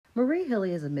Marie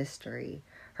Hilley is a mystery.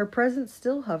 Her presence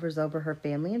still hovers over her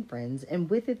family and friends, and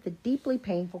with it the deeply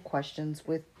painful questions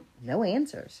with no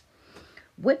answers.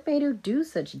 What made her do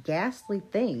such ghastly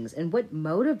things, and what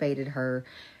motivated her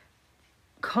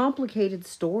complicated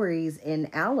stories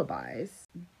and alibis?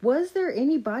 Was there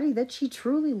anybody that she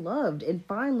truly loved? And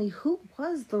finally, who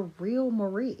was the real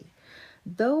Marie?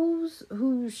 Those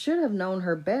who should have known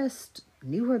her best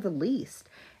knew her the least.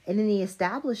 And in the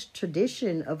established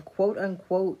tradition of quote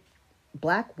unquote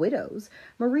black widows,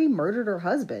 Marie murdered her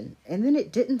husband, and then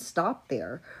it didn't stop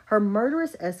there. Her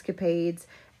murderous escapades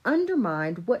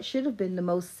undermined what should have been the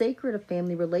most sacred of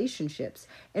family relationships,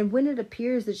 and when it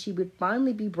appears that she would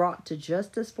finally be brought to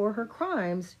justice for her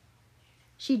crimes,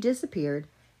 she disappeared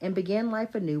and began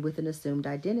life anew with an assumed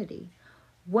identity.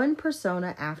 One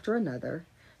persona after another,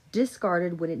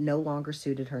 discarded when it no longer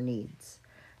suited her needs.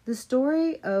 The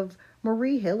story of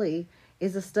Marie Hilley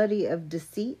is a study of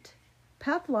deceit,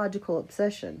 pathological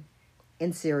obsession,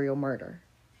 and serial murder.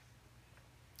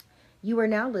 You are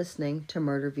now listening to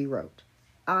Murder v. Rote.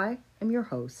 I am your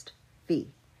host, V.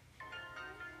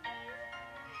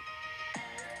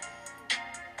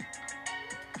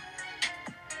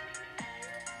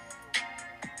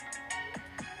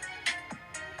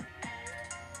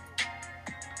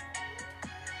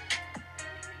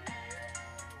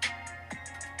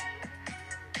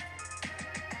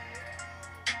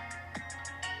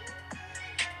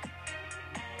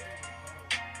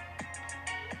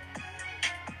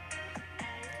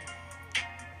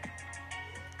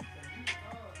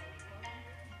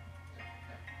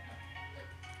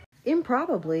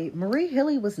 Improbably, Marie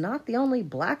Hilley was not the only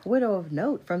black widow of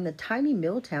note from the tiny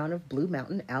mill town of Blue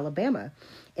Mountain, Alabama.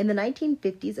 In the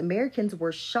 1950s, Americans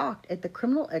were shocked at the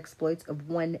criminal exploits of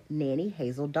one Nanny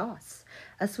Hazel Doss,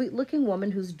 a sweet-looking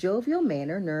woman whose jovial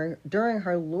manner during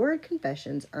her lurid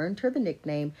confessions earned her the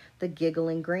nickname the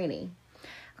Giggling Granny.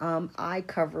 I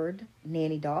covered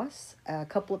Nanny Doss a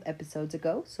couple of episodes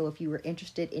ago, so if you were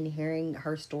interested in hearing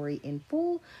her story in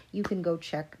full, you can go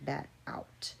check that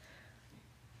out.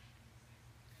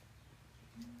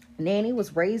 Nanny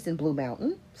was raised in Blue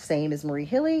Mountain, same as Marie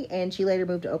Hilley, and she later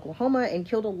moved to Oklahoma and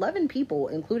killed 11 people,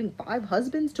 including 5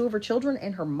 husbands, 2 of her children,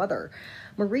 and her mother.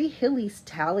 Marie Hilley's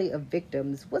tally of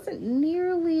victims wasn't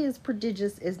nearly as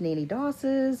prodigious as Nanny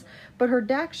Doss's, but her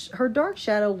dark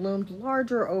shadow loomed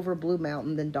larger over Blue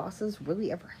Mountain than Doss's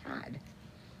really ever had.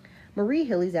 Marie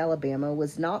Hilley's Alabama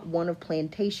was not one of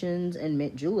plantations and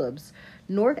mint juleps.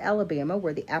 North Alabama,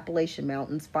 where the Appalachian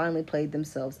Mountains finally played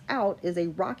themselves out, is a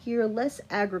rockier, less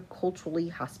agriculturally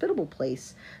hospitable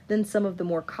place than some of the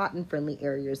more cotton-friendly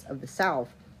areas of the South.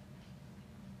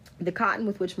 The cotton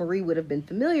with which Marie would have been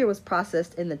familiar was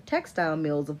processed in the textile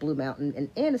mills of Blue Mountain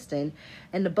and Anniston,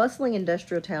 and the bustling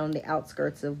industrial town on the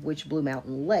outskirts of which Blue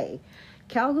Mountain lay.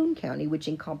 Calhoun County, which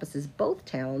encompasses both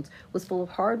towns, was full of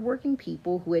hard-working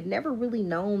people who had never really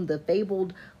known the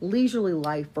fabled leisurely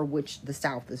life for which the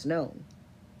South is known.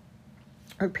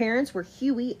 Her parents were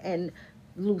Huey and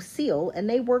Lucille, and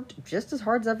they worked just as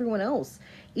hard as everyone else.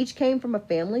 Each came from a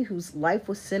family whose life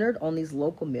was centered on these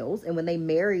local mills, and when they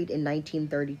married in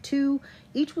 1932,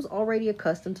 each was already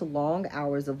accustomed to long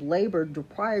hours of labor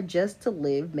required just to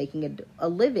live, making a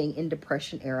living in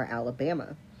Depression-era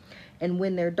Alabama. And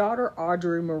when their daughter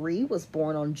Audrey Marie was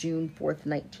born on June 4th,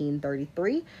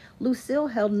 1933, Lucille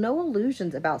held no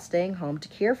illusions about staying home to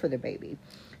care for the baby.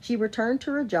 She returned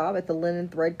to her job at the linen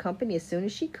thread company as soon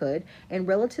as she could, and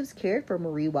relatives cared for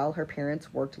Marie while her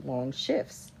parents worked long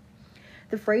shifts.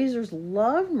 The Frasers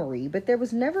loved Marie, but there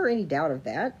was never any doubt of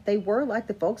that. They were, like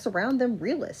the folks around them,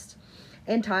 realists.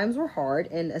 And times were hard,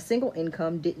 and a single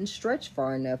income didn't stretch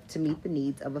far enough to meet the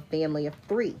needs of a family of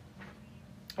 3.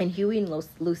 And Huey and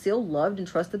Lucille loved and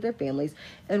trusted their families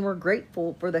and were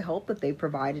grateful for the help that they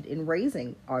provided in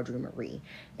raising Audrey Marie.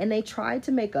 And they tried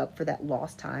to make up for that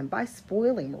lost time by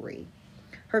spoiling Marie.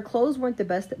 Her clothes weren't the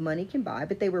best that money can buy,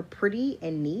 but they were pretty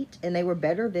and neat, and they were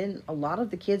better than a lot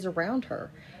of the kids around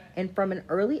her. And from an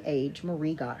early age,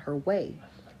 Marie got her way.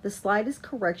 The slightest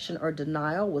correction or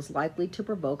denial was likely to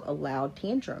provoke a loud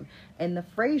tantrum, and the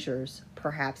Frasers,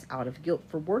 perhaps out of guilt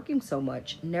for working so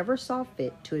much, never saw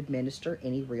fit to administer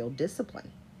any real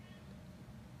discipline.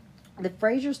 The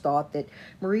Frasers thought that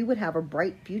Marie would have a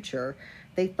bright future.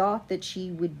 They thought that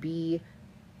she would be,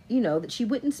 that she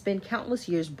wouldn't spend countless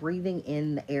years breathing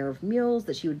in the air of mills,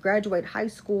 that she would graduate high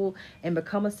school and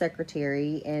become a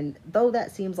secretary. And though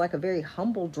that seems like a very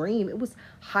humble dream, it was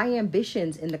high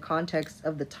ambitions in the context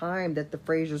of the time that the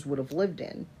Frasers would have lived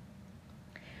in.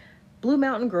 Blue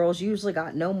Mountain girls usually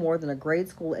got no more than a grade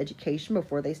school education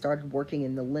before they started working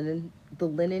in the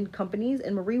linen companies,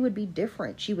 and Marie would be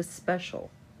different. She was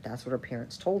special. That's what her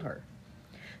parents told her.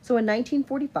 So in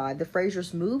 1945, the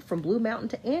Frasers moved from Blue Mountain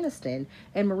to Anniston,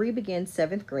 and Marie began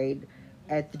 7th grade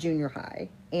at the junior high.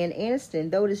 And Anniston,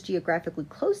 though it is geographically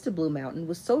close to Blue Mountain,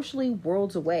 was socially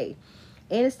worlds away.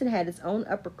 Anniston had its own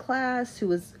upper class, who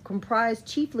was comprised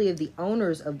chiefly of the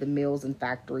owners of the mills and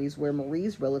factories where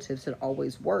Marie's relatives had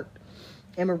always worked.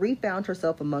 And Marie found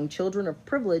herself among children of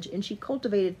privilege, and she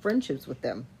cultivated friendships with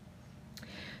them.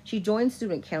 She joined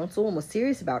student council and was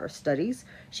serious about her studies.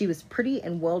 She was pretty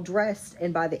and well-dressed,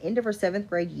 and by the end of her 7th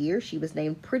grade year, she was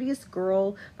named prettiest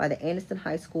girl by the Anniston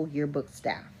High School yearbook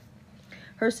staff.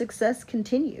 Her success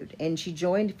continued, and she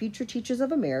joined Future Teachers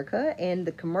of America and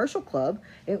the Commercial Club,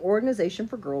 an organization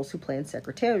for girls who planned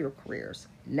secretarial careers.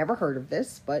 Never heard of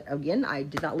this, but again, I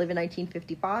did not live in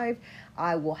 1955.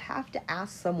 I will have to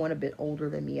ask someone a bit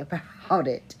older than me about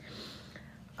it.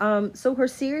 So her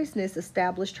seriousness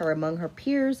established her among her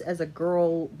peers as a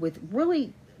girl with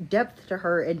really depth to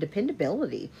her and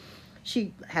dependability.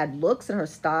 She had looks in her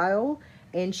style,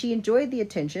 and she enjoyed the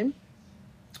attention,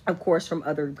 of course, from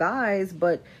other guys,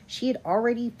 but she had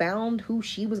already found who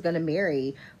she was going to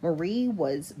marry. Marie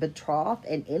was betrothed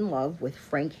and in love with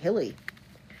Frank Hilley.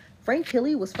 Frank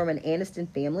Hilley was from an Anniston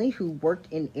family who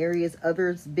worked in areas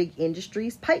others' big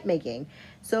industries, pipe making.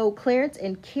 So Clarence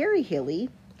and Carrie Hilley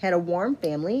had a warm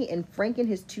family, and Frank and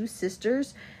his 2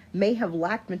 sisters may have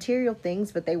lacked material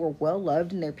things, but they were well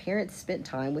loved, and their parents spent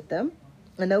time with them.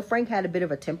 And though Frank had a bit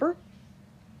of a temper,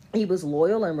 he was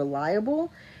loyal and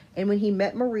reliable. And when he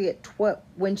met Marie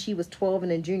when she was 12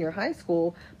 and in junior high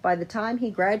school, by the time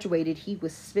he graduated, he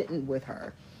was smitten with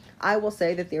her. I will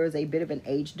say that there was a bit of an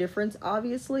age difference,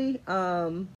 obviously.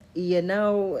 It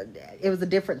was a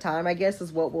different time, I guess,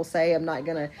 is what we'll say. I'm not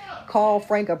going to call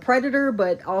Frank a predator,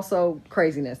 but also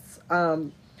craziness.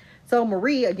 So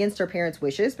Marie, against her parents'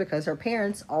 wishes, because her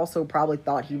parents also probably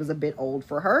thought he was a bit old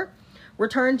for her,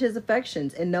 returned his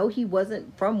affections. And though he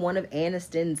wasn't from one of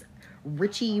Anniston's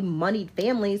richy, moneyed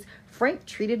families, Frank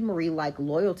treated Marie like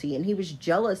loyalty, and he was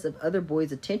jealous of other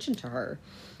boys' attention to her.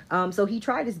 So he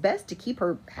tried his best to keep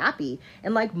her happy.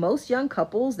 And like most young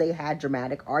couples, they had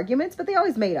dramatic arguments, but they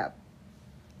always made up.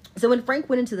 So when Frank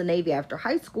went into the Navy after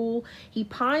high school, he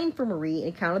pined for Marie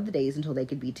and counted the days until they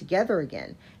could be together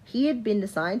again. He had been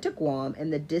assigned to Guam,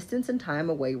 and the distance and time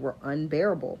away were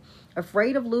unbearable.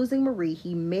 Afraid of losing Marie,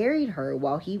 he married her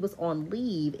while he was on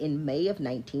leave in May of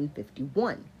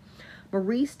 1951.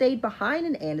 Marie stayed behind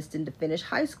in Anniston to finish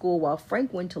high school, while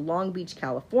Frank went to Long Beach,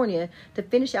 California to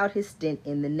finish out his stint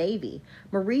in the Navy.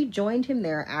 Marie joined him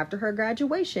there after her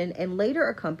graduation and later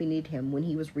accompanied him when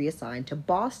he was reassigned to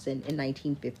Boston in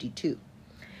 1952.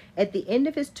 At the end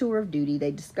of his tour of duty,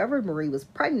 they discovered Marie was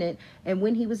pregnant, and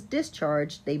when he was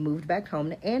discharged, they moved back home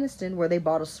to Anniston, where they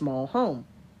bought a small home.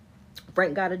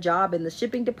 Frank got a job in the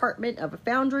shipping department of a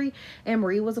foundry, and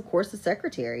Marie was, of course, the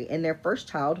secretary, and their first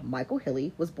child, Michael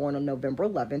Hilley, was born on November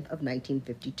 11th of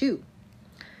 1952.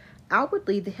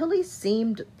 Outwardly, the Hilleys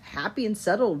seemed happy and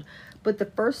settled, but the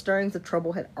first stirrings of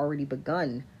trouble had already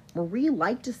begun. Marie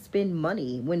liked to spend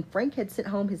money. When Frank had sent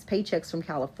home his paychecks from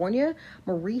California,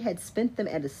 Marie had spent them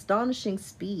at astonishing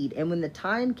speed, and when the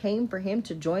time came for him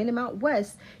to join him out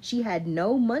west, she had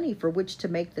no money for which to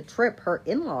make the trip. Her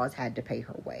in-laws had to pay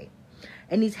her way.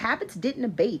 And these habits didn't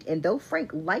abate, and though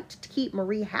Frank liked to keep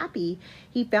Marie happy,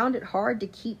 he found it hard to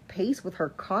keep pace with her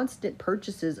constant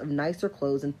purchases of nicer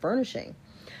clothes and furnishing.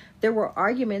 There were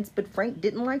arguments, but Frank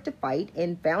didn't like to fight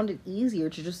and found it easier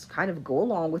to just kind of go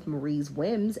along with Marie's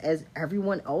whims as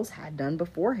everyone else had done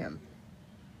before him.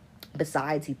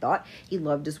 Besides, he thought he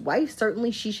loved his wife.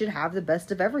 Certainly she should have the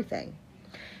best of everything.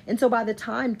 And so by the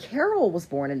time Carol was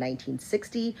born in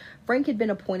 1960, Frank had been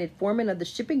appointed foreman of the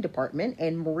shipping department,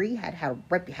 and Marie had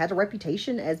a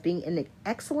reputation as being an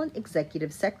excellent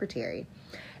executive secretary.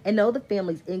 And though the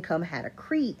family's income had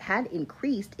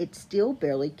increased, it still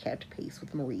barely kept pace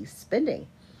with Marie's spending.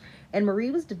 And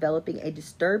Marie was developing a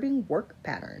disturbing work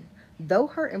pattern. Though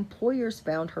her employers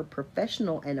found her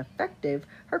professional and effective,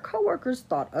 her coworkers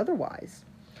thought otherwise.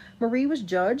 Marie was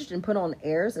judged and put on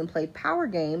airs and played power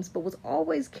games, but was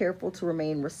always careful to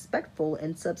remain respectful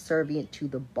and subservient to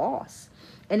the boss.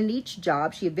 And in each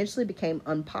job, she eventually became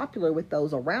unpopular with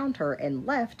those around her and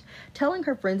left, telling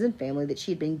her friends and family that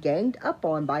she had been ganged up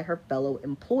on by her fellow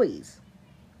employees.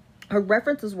 Her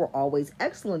references were always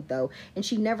excellent, though, and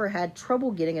she never had trouble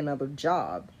getting another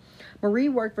job. Marie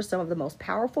worked for some of the most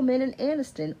powerful men in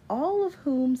Anniston, all of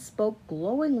whom spoke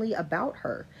glowingly about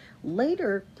her.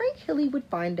 Later, Frank Hilley would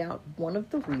find out one of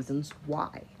the reasons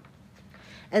why.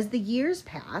 As the years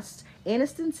passed,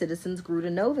 Anniston citizens grew to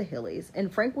know the Hilleys,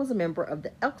 and Frank was a member of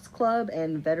the Elks Club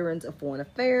and Veterans of Foreign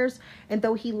Affairs, and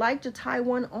though he liked to tie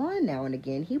one on now and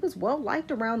again, he was well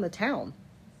liked around the town.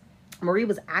 Marie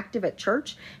was active at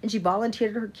church, and she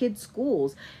volunteered at her kids'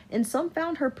 schools, and some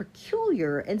found her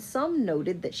peculiar, and some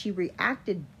noted that she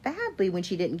reacted badly when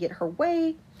she didn't get her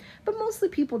way, but mostly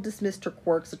people dismissed her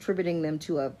quirks, attributing them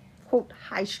to a, quote,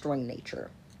 high-strung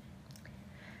nature.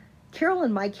 Carol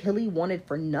and Mike Hilley wanted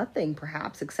for nothing,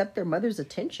 perhaps, except their mother's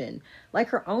attention. Like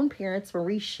her own parents,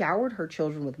 Marie showered her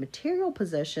children with material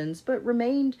possessions, but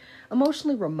remained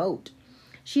emotionally remote.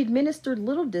 She administered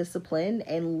little discipline,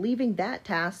 and leaving that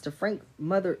task to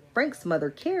Frank's mother,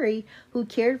 Carrie, who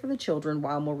cared for the children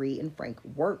while Marie and Frank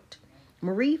worked.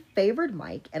 Marie favored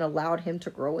Mike and allowed him to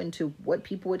grow into what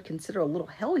people would consider a little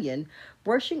hellion,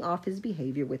 brushing off his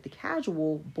behavior with the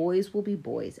casual boys will be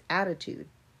boys attitude.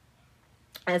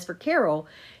 As for Carol,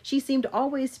 she seemed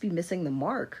always to be missing the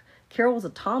mark. Carol was a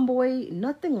tomboy,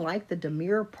 nothing like the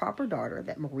demure, proper daughter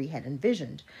that Marie had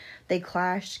envisioned. They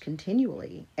clashed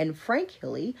continually, and Frank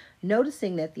Hilley,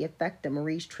 noticing that the effect that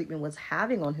Marie's treatment was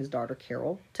having on his daughter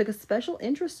Carol, took a special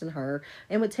interest in her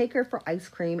and would take her for ice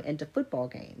cream and to football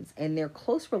games, and their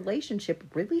close relationship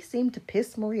really seemed to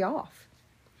piss Marie off.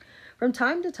 From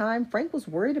time to time, Frank was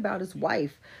worried about his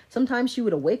wife. Sometimes she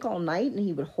would awake all night and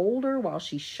he would hold her while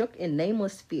she shook in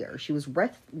nameless fear. She was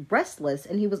restless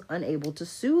and he was unable to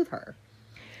soothe her.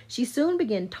 She soon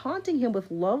began taunting him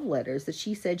with love letters that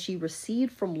she said she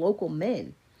received from local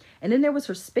men. And then there was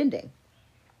her spending.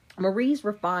 Marie's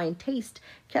refined taste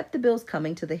kept the bills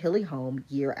coming to the Hilley home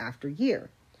year after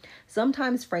year.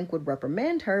 Sometimes Frank would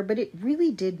reprimand her, but it really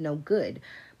did no good.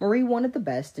 Marie wanted the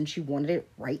best and she wanted it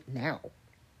right now.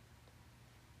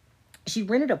 She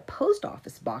rented a post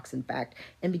office box, in fact,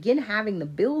 and began having the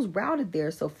bills routed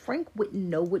there so Frank wouldn't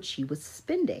know what she was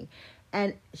spending.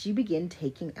 And she began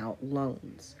taking out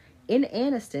loans. In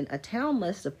Anniston, a town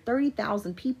less of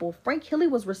 30,000 people, Frank Hilley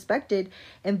was respected,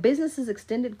 and businesses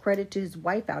extended credit to his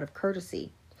wife out of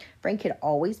courtesy. Frank had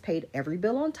always paid every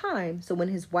bill on time, so when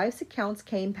his wife's accounts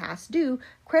came past due,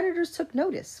 creditors took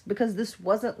notice, because this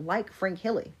wasn't like Frank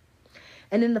Hilley.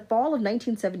 And in the fall of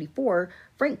 1974,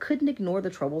 Frank couldn't ignore the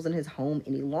troubles in his home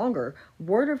any longer.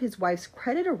 Word of his wife's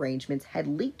credit arrangements had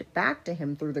leaked back to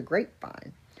him through the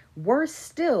grapevine. Worse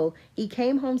still, he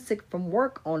came home sick from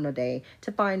work on a day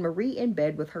to find Marie in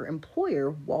bed with her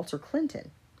employer, Walter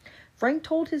Clinton. Frank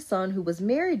told his son, who was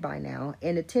married by now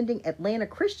and attending Atlanta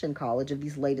Christian College, of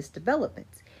these latest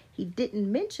developments. He didn't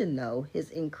mention, though, his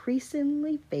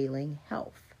increasingly failing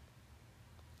health.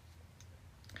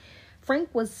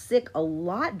 Frank was sick a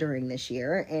lot during this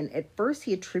year, and at first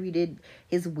he attributed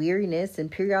his weariness and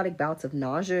periodic bouts of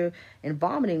nausea and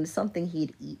vomiting to something he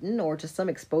had eaten or to some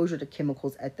exposure to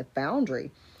chemicals at the foundry.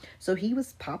 So he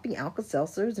was popping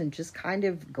Alka-Seltzers and just kind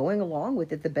of going along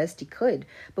with it the best he could.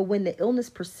 But when the illness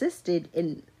persisted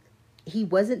and he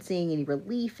wasn't seeing any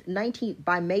relief,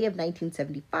 by May of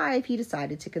 1975, he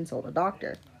decided to consult a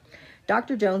doctor.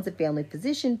 Dr. Jones, a family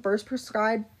physician, first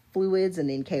prescribed fluids and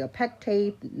then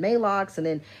kaopectate, Maalox, and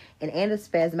then an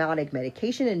antispasmodic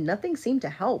medication, and nothing seemed to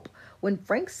help. When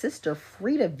Frank's sister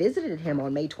Frida visited him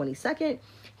on May 22nd,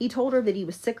 he told her that he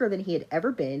was sicker than he had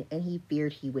ever been and he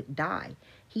feared he would die.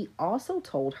 He also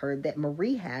told her that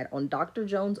Marie had, on Dr.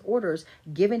 Jones' orders,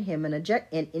 given him an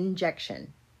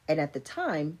injection, and at the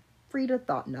time, Frida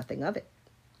thought nothing of it.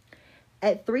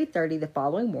 At 3:30 the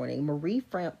following morning, Marie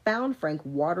found Frank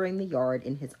watering the yard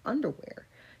in his underwear.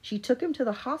 She took him to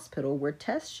the hospital where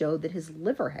tests showed that his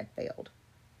liver had failed.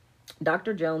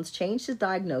 Dr. Jones changed his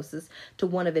diagnosis to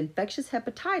one of infectious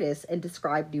hepatitis and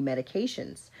described new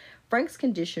medications. Frank's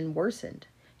condition worsened.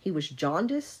 He was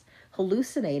jaundiced,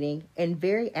 hallucinating, and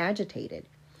very agitated.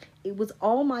 It was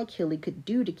all Mike Hilley could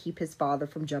do to keep his father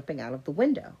from jumping out of the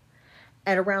window.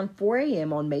 At around 4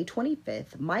 a.m. on May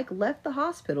 25th, Mike left the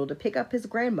hospital to pick up his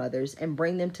grandmothers and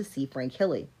bring them to see Frank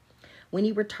Hilley. When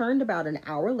he returned about an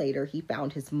hour later, he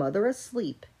found his mother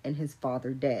asleep and his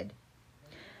father dead.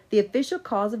 The official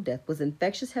cause of death was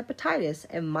infectious hepatitis,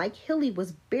 and Mike Hilley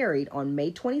was buried on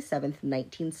May 27,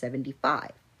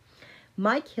 1975.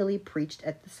 Mike Hilley preached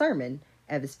the sermon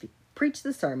at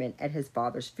his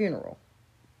father's funeral.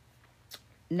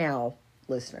 Now,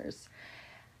 listeners,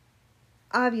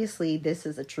 obviously this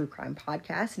is a true crime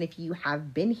podcast, and if you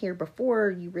have been here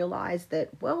before, you realize that,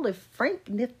 well, if Frank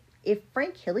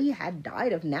Hilley had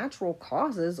died of natural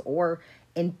causes or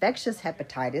infectious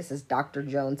hepatitis, as Dr.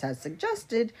 Jones has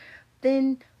suggested,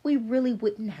 then we really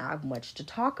wouldn't have much to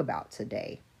talk about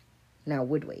today. Now,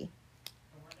 would we?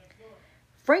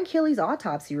 Frank Hilley's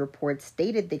autopsy report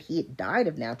stated that he had died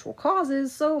of natural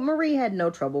causes, so Marie had no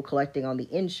trouble collecting on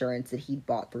the insurance that he'd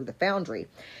bought through the foundry.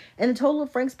 And the total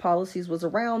of Frank's policies was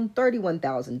around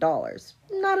 $31,000.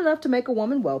 Not enough to make a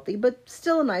woman wealthy, but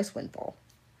still a nice windfall.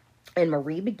 And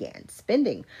Marie began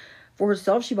spending. For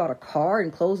herself, she bought a car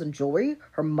and clothes and jewelry.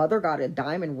 Her mother got a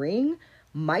diamond ring.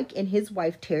 Mike and his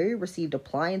wife Terry received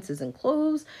appliances and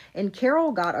clothes, and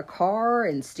Carol got a car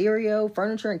and stereo,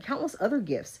 furniture, and countless other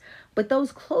gifts. But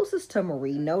those closest to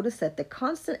Marie noticed that the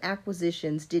constant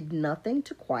acquisitions did nothing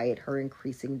to quiet her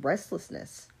increasing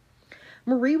restlessness.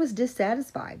 Marie was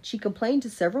dissatisfied. She complained to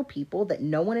several people that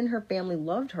no one in her family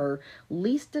loved her,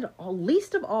 least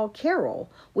of all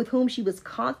Carol, with whom she was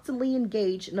constantly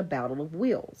engaged in a battle of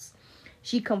wills.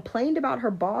 She complained about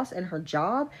her boss and her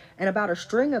job, and about a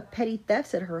string of petty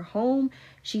thefts at her home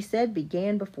she said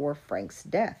began before Frank's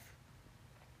death.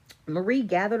 Marie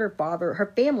gathered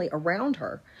her family around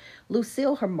her.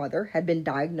 Lucille, her mother, had been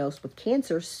diagnosed with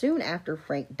cancer soon after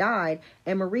Frank died,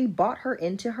 and Marie brought her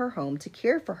into her home to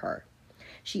care for her.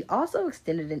 She also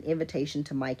extended an invitation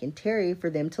to Mike and Terry for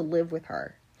them to live with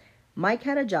her. Mike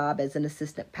had a job as an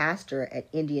assistant pastor at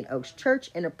Indian Oaks Church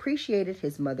and appreciated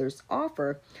his mother's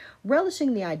offer,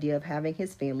 relishing the idea of having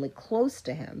his family close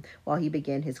to him while he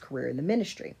began his career in the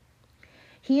ministry.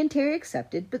 He and Terry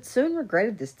accepted, but soon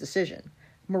regretted this decision.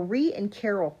 Marie and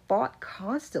Carol fought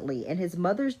constantly, and his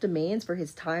mother's demands for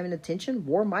his time and attention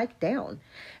wore Mike down.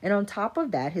 And on top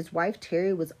of that, his wife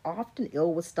Terry was often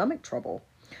ill with stomach trouble.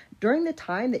 During the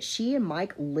time that she and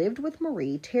Mike lived with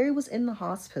Marie, Terry was in the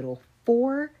hospital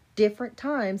 4 different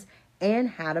times and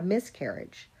had a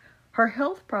miscarriage. Her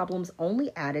health problems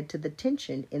only added to the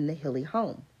tension in the Hilley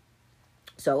home.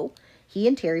 So he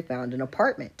and Terry found an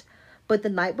apartment. But the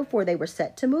night before they were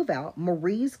set to move out,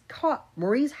 Marie's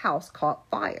house caught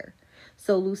fire.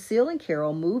 So Lucille and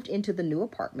Carol moved into the new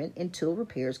apartment until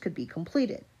repairs could be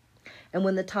completed. And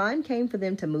when the time came for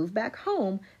them to move back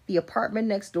home, the apartment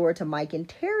next door to Mike and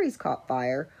Terry's caught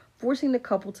fire, forcing the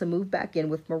couple to move back in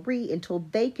with Marie until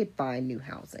they could find new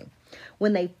housing.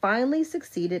 When they finally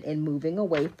succeeded in moving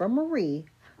away from Marie,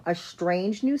 a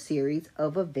strange new series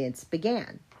of events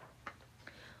began.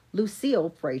 Lucille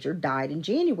Frazier died in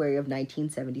January of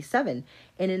 1977,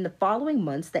 and in the following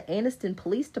months, the Anniston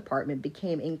Police Department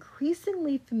became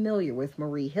increasingly familiar with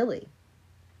Marie Hilley.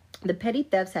 The petty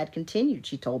thefts had continued,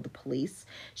 she told the police.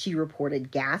 She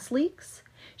reported gas leaks.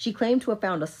 She claimed to have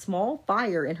found a small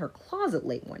fire in her closet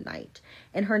late one night,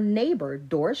 and her neighbor,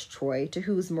 Doris Troy, to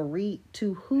whose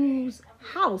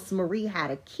house Marie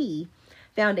had a key,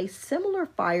 found a similar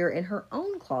fire in her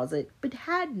own closet, but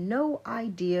had no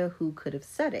idea who could have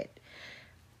set it.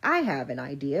 I have an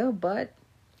idea, but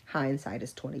hindsight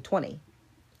is 20/20.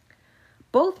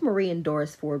 Both Marie and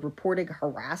Doris Ford reported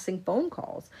harassing phone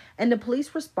calls, and the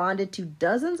police responded to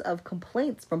dozens of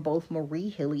complaints from both Marie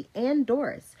Hilley and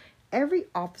Doris. Every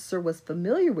officer was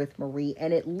familiar with Marie,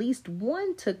 and at least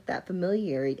one took that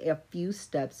familiarity a few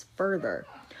steps further.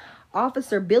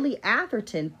 Officer Billy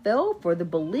Atherton fell for the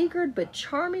beleaguered but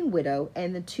charming widow,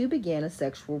 and the two began a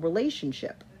sexual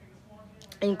relationship.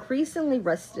 Increasingly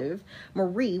restive,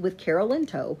 Marie, with Carol in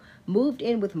tow, moved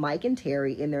in with Mike and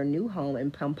Terry in their new home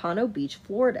in Pompano Beach,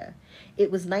 Florida.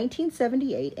 It was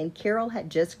 1978, and Carol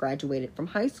had just graduated from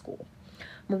high school.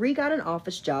 Marie got an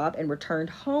office job and returned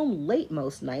home late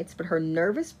most nights, but her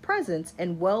nervous presence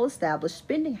and well-established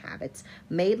spending habits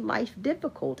made life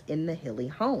difficult in the Hilley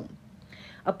home.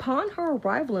 Upon her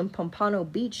arrival in Pompano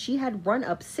Beach, she had run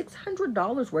up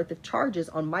 $600 worth of charges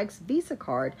on Mike's Visa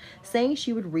card, saying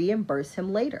she would reimburse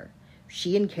him later.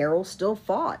 She and Carol still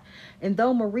fought, and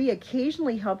though Marie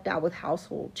occasionally helped out with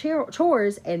household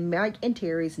chores and Mike and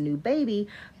Terry's new baby,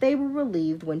 they were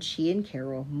relieved when she and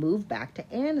Carol moved back to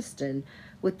Anniston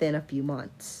within a few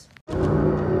months.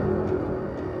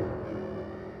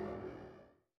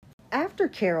 After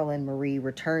Carol and Marie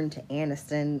returned to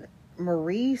Anniston,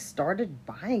 Marie started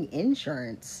buying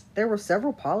insurance. There were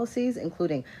several policies,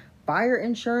 including fire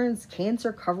insurance,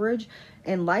 cancer coverage,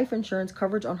 and life insurance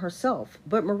coverage on herself.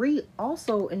 But Marie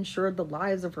also insured the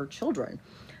lives of her children.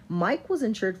 Mike was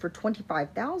insured for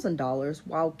 $25,000,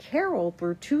 while Carol,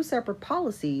 through 2 separate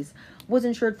policies, was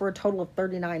insured for a total of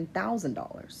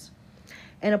 $39,000.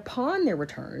 And upon their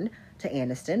return to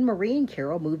Anniston, Marie and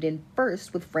Carol moved in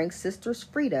first with Frank's sisters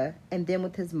Frida, and then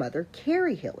with his mother,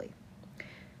 Carrie Hilley.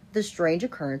 The strange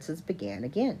occurrences began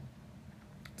again.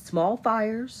 Small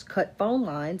fires, cut phone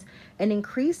lines, and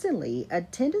increasingly a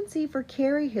tendency for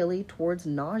Carrie Hilley towards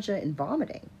nausea and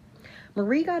vomiting.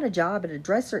 Marie got a job at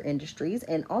Dresser Industries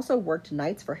and also worked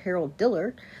nights for Harold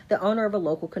Dillard, the owner of a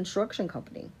local construction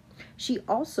company. She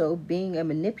also, being a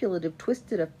manipulative,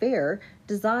 twisted affair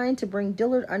designed to bring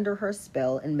Dillard under her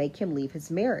spell and make him leave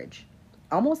his marriage.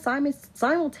 Almost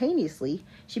simultaneously,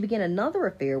 she began another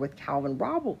affair with Calvin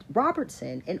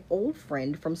Robertson, an old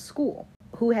friend from school.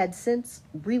 who had since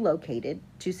relocated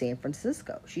to San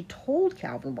Francisco. She told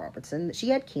Calvin Robertson that she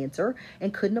had cancer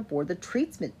and couldn't afford the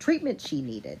treatment she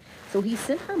needed. So he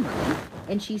sent her money,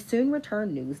 and she soon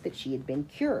returned news that she had been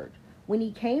cured. When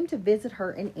he came to visit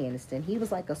her in Anniston, he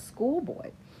was like a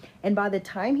schoolboy. And by the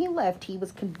time he left, he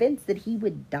was convinced that he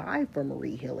would die for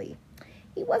Marie Hilley.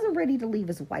 He wasn't ready to leave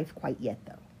his wife quite yet,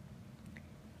 though.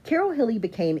 Carol Hilley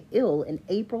became ill in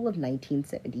April of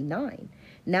 1979.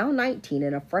 Now 19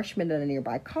 and a freshman at a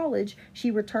nearby college,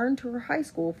 she returned to her high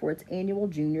school for its annual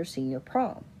junior-senior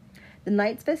prom. The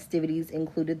night's festivities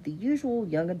included the usual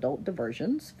young adult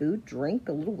diversions, food, drink,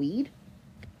 a little weed.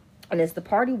 And as the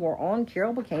party wore on,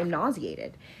 Carol became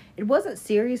nauseated. It wasn't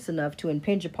serious enough to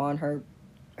impinge upon her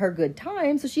good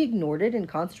time, so she ignored it and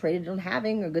concentrated on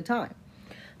having a good time.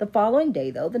 The following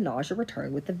day, though, the nausea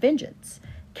returned with a vengeance.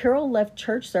 Carol left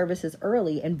church services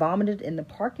early and vomited in the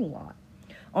parking lot.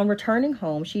 On returning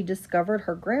home, she discovered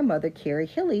her grandmother, Carrie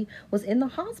Hilley, was in the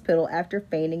hospital after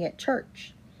fainting at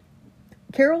church.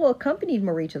 Carol accompanied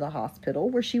Marie to the hospital,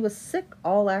 where she was sick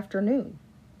all afternoon.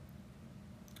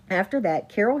 After that,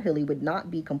 Carol Hilley would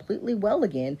not be completely well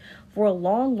again for a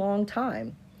long, long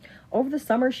time. Over the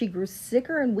summer, she grew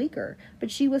sicker and weaker,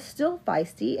 but she was still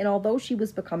feisty, and although she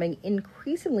was becoming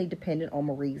increasingly dependent on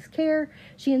Marie's care,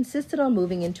 she insisted on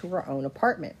moving into her own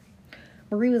apartment.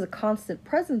 Marie was a constant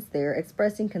presence there,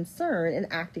 expressing concern and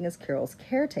acting as Carol's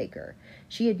caretaker.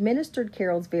 She administered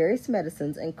Carol's various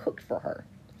medicines and cooked for her.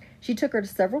 She took her to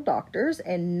several doctors,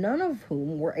 and none of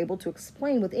whom were able to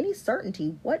explain with any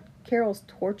certainty what Carol's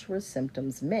torturous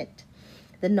symptoms meant.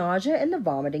 The nausea and the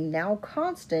vomiting, now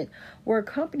constant, were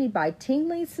accompanied by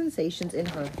tingling sensations in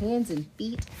her hands and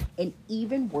feet and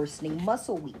even worsening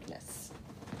muscle weakness.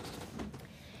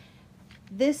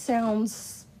 This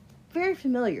sounds very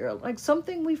familiar, like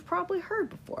something we've probably heard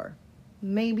before,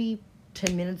 maybe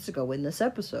 10 minutes ago in this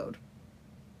episode.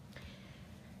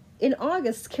 In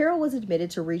August, Carol was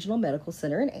admitted to Regional Medical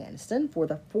Center in Anniston for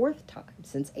the 4th time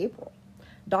since April.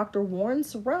 Dr. Warren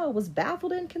Sorrell was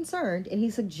baffled and concerned, and he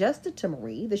suggested to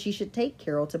Marie that she should take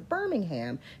Carol to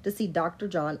Birmingham to see Dr.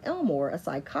 John Elmore, a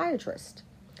psychiatrist.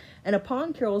 And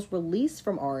upon Carol's release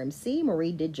from RMC,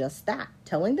 Marie did just that,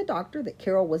 telling the doctor that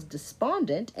Carol was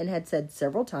despondent and had said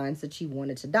several times that she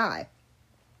wanted to die.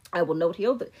 I will note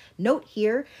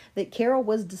here that Carol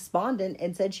was despondent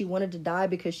and said she wanted to die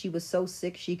because she was so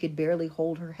sick she could barely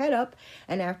hold her head up.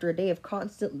 And after a day of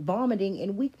constant vomiting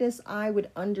and weakness, I would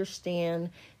understand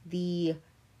the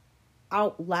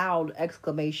out loud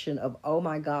exclamation of, "Oh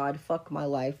my God, fuck my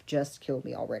life, just kill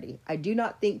me already." I do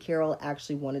not think Carol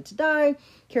actually wanted to die.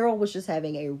 Carol was just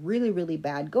having a really, really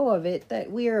bad go of it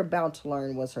that we are about to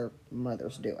learn was her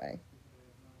mother's doing.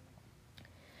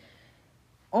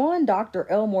 On Dr.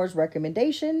 Elmore's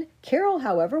recommendation, Carol,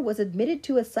 however, was admitted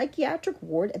to a psychiatric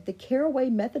ward at the Caraway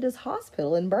Methodist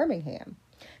Hospital in Birmingham.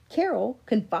 Carol,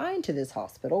 confined to this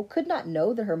hospital, could not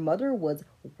know that her mother was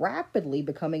rapidly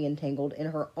becoming entangled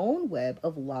in her own web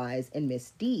of lies and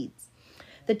misdeeds.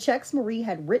 The checks Marie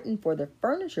had written for the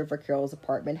furniture for Carol's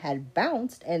apartment had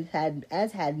bounced,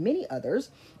 as had many others,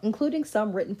 including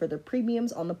some written for the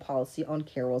premiums on the policy on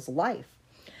Carol's life.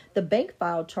 The bank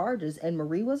filed charges, and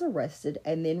Marie was arrested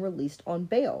and then released on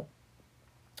bail.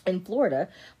 In Florida,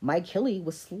 Mike Hilley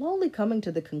was slowly coming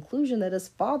to the conclusion that his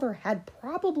father had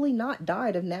probably not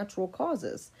died of natural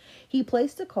causes. He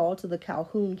placed a call to the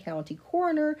Calhoun County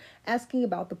coroner asking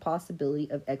about the possibility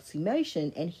of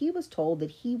exhumation, and he was told that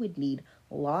he would need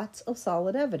lots of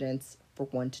solid evidence for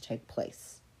one to take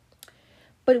place.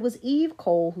 But it was Eve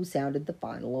Cole who sounded the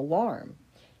final alarm.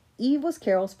 Eve was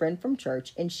Carol's friend from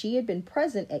church, and she had been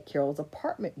present at Carol's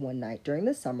apartment one night during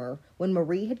the summer when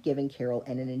Marie had given Carol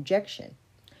an injection.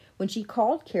 When she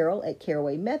called Carol at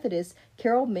Caraway Methodist,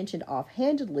 Carol mentioned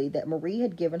offhandedly that Marie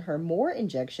had given her more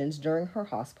injections during her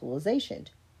hospitalization.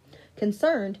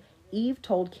 Concerned, Eve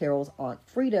told Carol's Aunt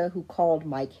Frida, who called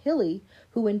Mike Hilley,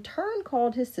 who in turn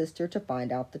called his sister to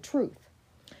find out the truth.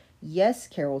 Yes,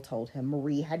 Carol told him,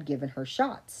 Marie had given her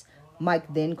shots.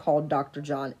 Mike then called Dr.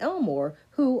 John Elmore,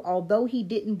 who, although he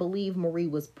didn't believe Marie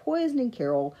was poisoning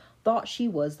Carol, thought she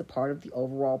was the part of the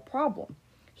overall problem.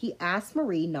 He asked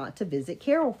Marie not to visit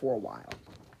Carol for a while.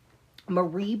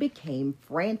 Marie became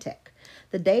frantic.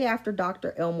 The day after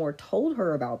Dr. Elmore told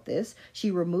her about this, she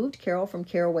removed Carol from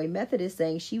Caraway Methodist,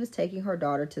 saying she was taking her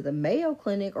daughter to the Mayo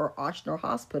Clinic or Ochsner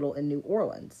Hospital in New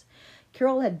Orleans.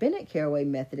 Carol had been at Caraway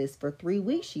Methodist for 3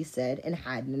 weeks, she said, and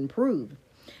hadn't improved.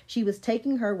 She was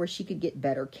taking her where she could get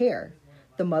better care.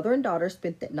 The mother and daughter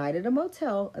spent that night at a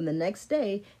motel, and the next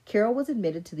day, Carol was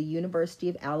admitted to the University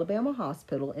of Alabama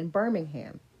Hospital in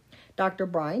Birmingham. Dr.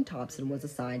 Brian Thompson was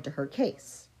assigned to her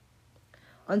case.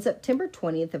 On September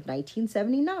 20th of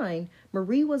 1979,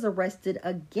 Marie was arrested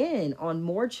again on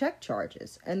more check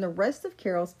charges, and the rest of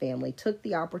Carol's family took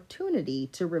the opportunity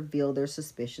to reveal their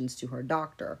suspicions to her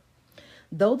doctor.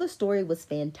 Though the story was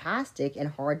fantastic and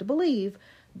hard to believe,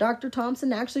 Dr.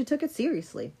 Thompson actually took it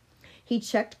seriously. He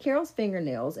checked Carol's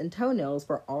fingernails and toenails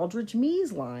for Aldrich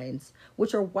Mees lines,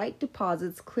 which are white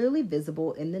deposits clearly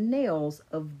visible in the nails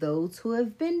of those who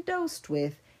have been dosed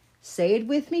with, say it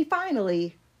with me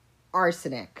finally,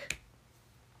 arsenic.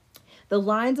 The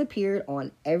lines appeared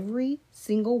on every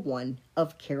single one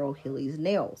of Carol Hilley's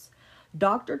nails.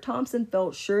 Dr. Thompson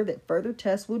felt sure that further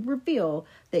tests would reveal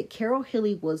that Carol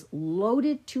Hilley was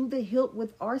loaded to the hilt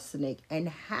with arsenic and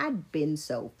had been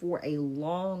so for a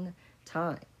long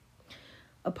time.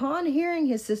 Upon hearing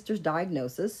his sister's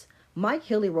diagnosis, Mike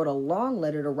Hilley wrote a long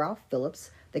letter to Ralph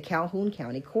Phillips, the Calhoun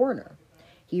County coroner.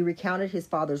 He recounted his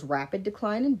father's rapid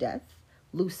decline in death,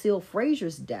 Lucille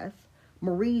Frazier's death,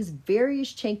 Marie's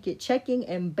various checking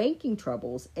and banking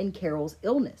troubles, and Carol's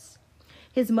illness.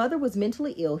 His mother was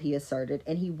mentally ill, he asserted,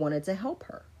 and he wanted to help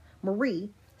her.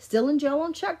 Marie, still in jail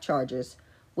on check charges,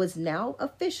 was now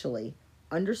officially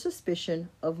under suspicion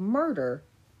of murder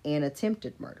and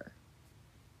attempted murder.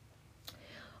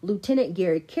 Lieutenant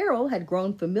Gary Carroll had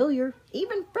grown familiar,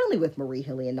 even friendly with Marie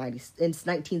Hilley in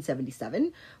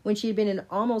 1977, when she had been in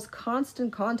almost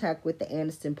constant contact with the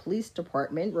Anniston Police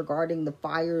Department regarding the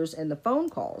fires and the phone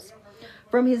calls.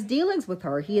 From his dealings with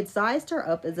her, he had sized her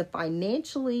up as a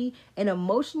financially and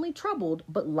emotionally troubled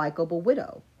but likable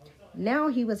widow. Now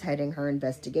he was heading her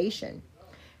investigation.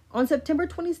 On September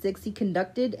 26, he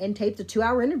conducted and taped a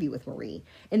 2-hour interview with Marie,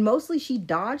 and mostly she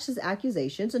dodged his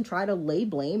accusations and tried to lay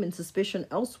blame and suspicion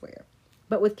elsewhere.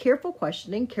 But with careful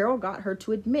questioning, Carol got her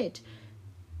to admit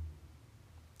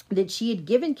that she had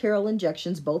given Carol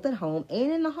injections both at home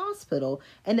and in the hospital,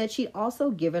 and that she'd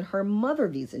also given her mother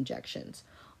these injections.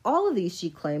 All of these,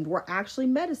 she claimed, were actually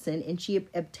medicine, and she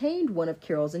obtained one of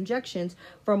Carol's injections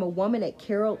from a woman at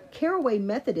Caraway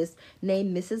Methodist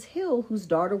named Mrs. Hill, whose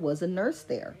daughter was a nurse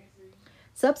there.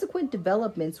 Subsequent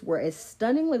developments were as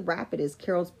stunningly rapid as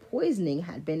Carol's poisoning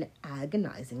had been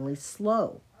agonizingly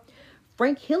slow.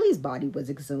 Frank Hilley's body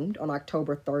was exhumed on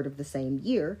October 3rd of the same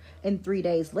year, and 3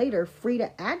 days later,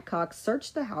 Frida Adcock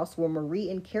searched the house where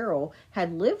Marie and Carol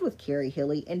had lived with Carrie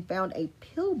Hilley and found a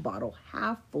pill bottle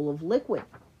half full of liquid.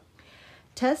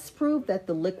 Tests proved that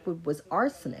the liquid was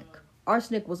arsenic.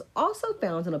 Arsenic was also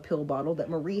found in a pill bottle that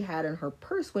Marie had in her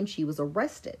purse when she was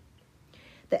arrested.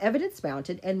 The evidence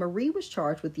mounted, and Marie was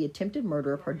charged with the attempted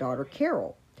murder of her daughter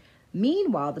Carol.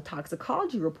 Meanwhile, the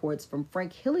toxicology reports from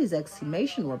Frank Hilley's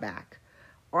exhumation were back.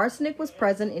 Arsenic was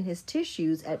present in his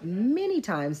tissues at many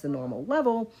times the normal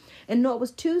level, and though it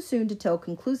was too soon to tell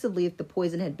conclusively if the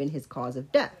poison had been his cause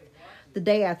of death. The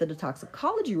day after the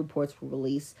toxicology reports were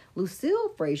released, Lucille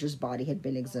Frazier's body had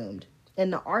been exhumed,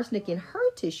 and the arsenic in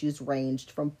her tissues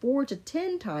ranged from 4 to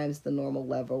 10 times the normal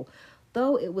level,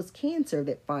 though it was cancer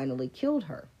that finally killed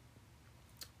her.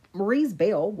 Marie's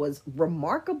bail was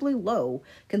remarkably low,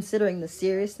 considering the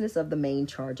seriousness of the main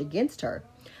charge against her.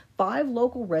 5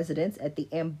 local residents, at the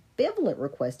ambivalent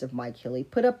request of Mike Hilley,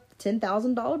 put up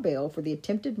 $10,000 bail for the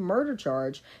attempted murder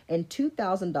charge and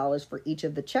 $2,000 for each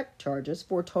of the check charges,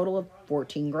 for a total of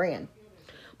 $14,000.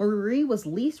 Marie was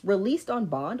released on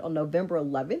bond on November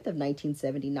 11th of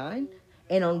 1979,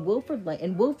 and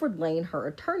Wilfred Lane, her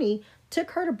attorney,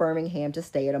 took her to Birmingham to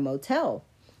stay at a motel.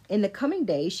 In the coming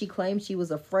days, she claimed she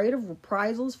was afraid of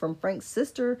reprisals from Frank's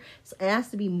sister and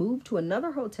asked to be moved to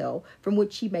another hotel, from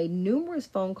which she made numerous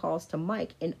phone calls to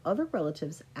Mike and other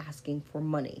relatives asking for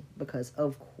money, because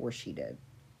of course she did.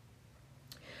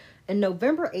 On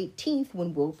November 18th,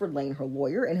 when Wilfred Lane, her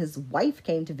lawyer, and his wife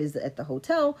came to visit Marie at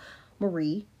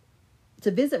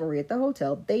the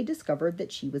hotel, they discovered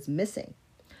that she was missing.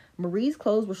 Marie's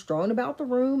clothes were strewn about the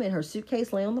room, and her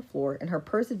suitcase lay on the floor, and her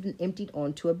purse had been emptied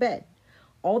onto a bed.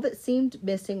 All that seemed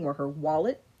missing were her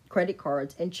wallet, credit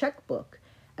cards, and checkbook.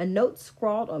 A note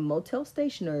scrawled on motel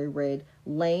stationery read,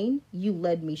 "Lane, you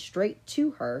led me straight to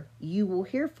her. You will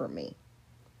hear from me."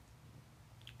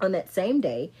 On that same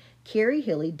day, Carrie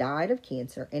Hilley died of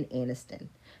cancer in Anniston.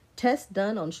 Tests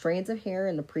done on strands of hair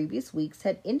in the previous weeks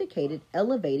had indicated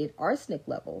elevated arsenic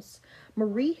levels.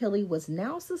 Marie Hilley was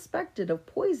now suspected of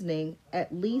poisoning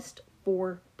at least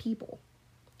 4 people.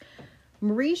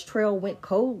 Marie's trail went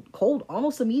cold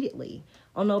almost immediately.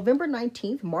 On November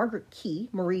 19th, Margaret Key,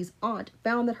 Marie's aunt,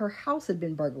 found that her house had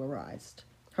been burglarized.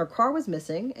 Her car was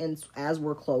missing, and as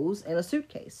were clothes and a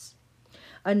suitcase.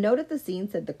 A note at the scene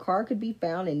said the car could be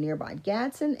found in nearby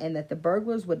Gadsden and that the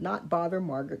burglars would not bother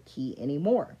Margaret Key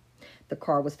anymore. The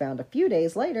car was found a few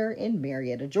days later in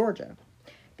Marietta, Georgia.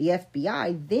 The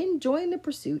FBI then joined the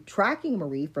pursuit, tracking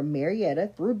Marie from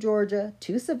Marietta through Georgia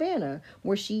to Savannah,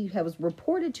 where she was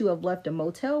reported to have left a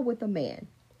motel with a man.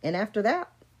 And after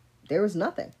that, there was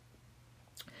nothing.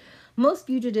 Most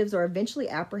fugitives are eventually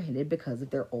apprehended because of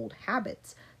their old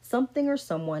habits. Something or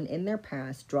someone in their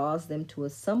past draws them to a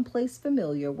someplace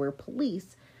familiar where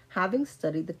police, having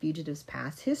studied the fugitive's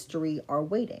past history, are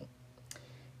waiting.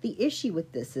 The issue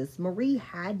with this is Marie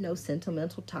had no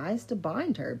sentimental ties to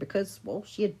bind her because, well,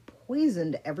 she had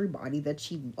poisoned everybody that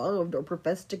she loved or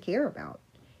professed to care about.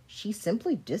 She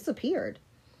simply disappeared.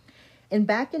 And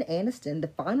back in Anniston, the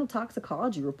final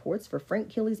toxicology reports for Frank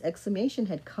Kelly's exhumation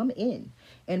had come in,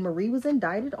 and Marie was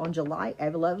indicted on July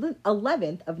 11th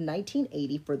of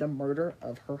 1980 for the murder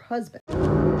of her husband.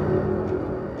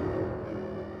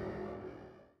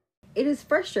 It is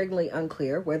frustratingly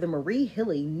unclear whether Marie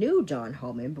Hilley knew John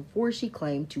Holman before she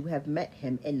claimed to have met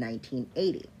him in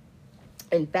 1980.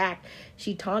 In fact,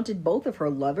 she taunted both of her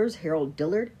lovers, Harold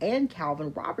Dillard and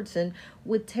Calvin Robertson,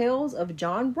 with tales of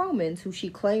John Romans, who she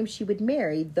claimed she would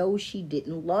marry, though she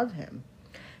didn't love him.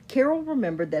 Carol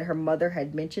remembered that her mother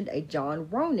had mentioned a John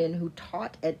Ronan who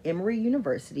taught at Emory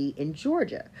University in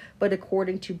Georgia, but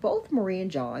according to both Marie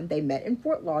and John, they met in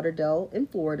Fort Lauderdale in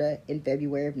Florida in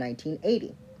February of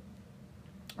 1980.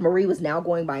 Marie was now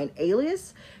going by an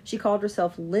alias. She called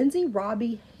herself Lindsay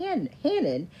Robbie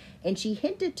Hannon, and she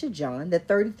hinted to John, the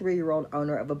 33-year-old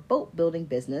owner of a boat building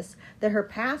business, that her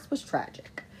past was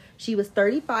tragic. She was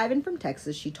 35 and from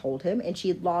Texas, she told him, and she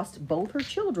had lost both her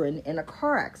children in a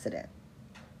car accident.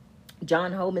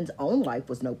 John Holman's own life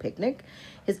was no picnic.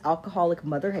 His alcoholic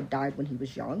mother had died when he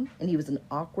was young, and he was an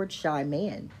awkward, shy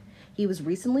man. He was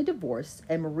recently divorced,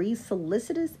 and Marie's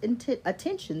solicitous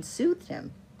attention soothed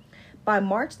him. By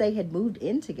March, they had moved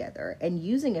in together, and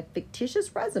using a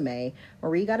fictitious resume,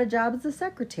 Marie got a job as a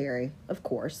secretary, of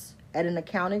course, at an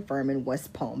accounting firm in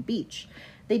West Palm Beach.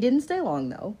 They didn't stay long,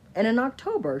 though, and in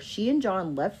October, she and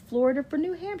John left Florida for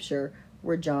New Hampshire,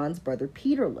 where John's brother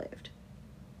Peter lived.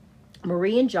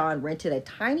 Marie and John rented a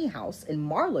tiny house in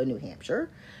Marlow, New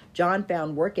Hampshire. John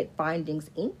found work at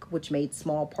Findings, Inc., which made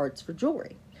small parts for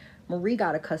jewelry. Marie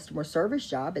got a customer service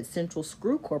job at Central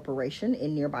Screw Corporation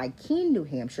in nearby Keene, New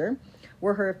Hampshire,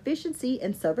 where her efficiency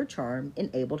and southern charm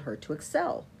enabled her to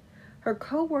excel. Her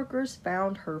co-workers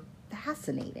found her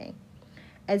fascinating.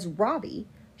 As Robbie,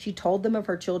 she told them of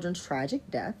her children's tragic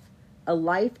death, a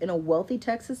life in a wealthy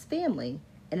Texas family,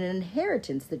 and an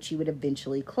inheritance that she would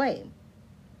eventually claim.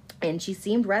 And she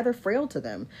seemed rather frail to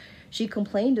them. She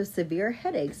complained of severe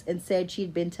headaches and said she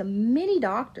had been to many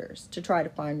doctors to try to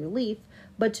find relief,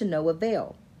 but to no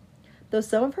avail. Though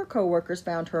some of her coworkers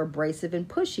found her abrasive and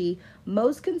pushy,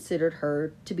 most considered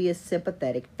her to be a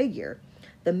sympathetic figure.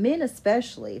 The men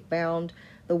especially found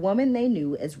the woman they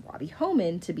knew as Robbie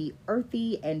Holman to be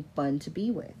earthy and fun to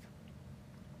be with.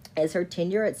 As her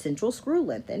tenure at Central Screw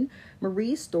lengthened,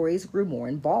 Marie's stories grew more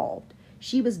involved.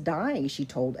 She was dying, she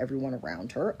told everyone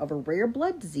around her, of a rare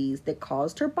blood disease that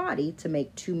caused her body to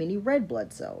make too many red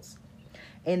blood cells.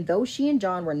 And though she and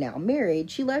John were now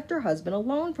married, she left her husband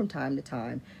alone from time to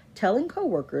time, telling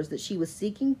coworkers that she was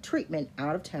seeking treatment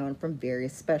out of town from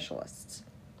various specialists.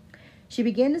 She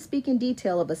began to speak in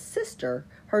detail of a sister,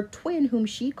 her twin, whom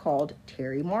she called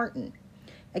Terry Martin.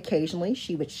 Occasionally,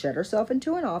 she would shut herself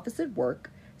into an office at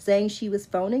work, saying she was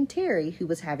phoning Terry, who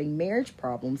was having marriage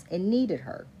problems and needed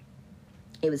her.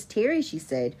 It was Terry, she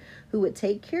said, who would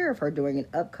take care of her during an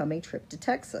upcoming trip to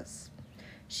Texas.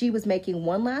 She was making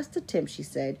one last attempt, she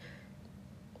said,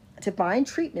 to find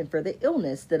treatment for the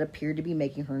illness that appeared to be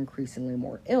making her increasingly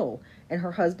more ill, and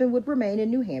her husband would remain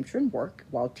in New Hampshire and work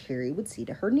while Terry would see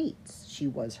to her needs. She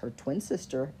was her twin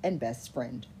sister and best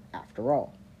friend, after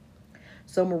all.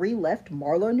 So Marie left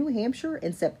Marlow, New Hampshire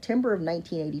in September of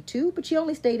 1982, but she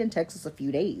only stayed in Texas a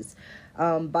few days.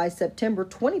 By September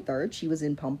 23rd, she was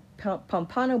in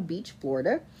Pompano Beach,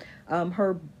 Florida.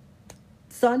 Her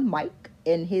son, Mike,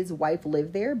 and his wife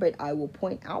lived there, but I will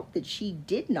point out that she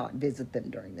did not visit them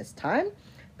during this time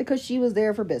because she was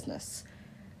there for business.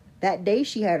 That day,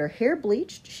 she had her hair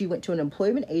bleached. She went to an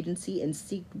employment agency and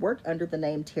sought work under the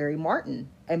name Terry Martin.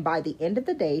 And by the end of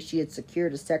the day, she had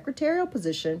secured a secretarial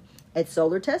position at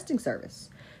Solar Testing Service.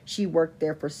 She worked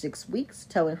there for 6 weeks,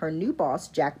 telling her new boss,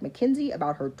 Jack McKenzie,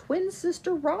 about her twin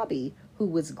sister, Robbie, who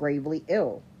was gravely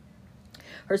ill.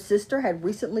 Her sister had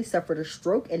recently suffered a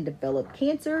stroke and developed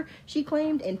cancer, she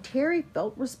claimed, and Terry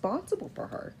felt responsible for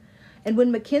her. And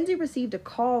when McKenzie received a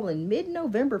call in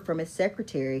mid-November from his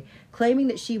secretary claiming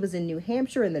that she was in New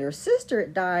Hampshire and that her sister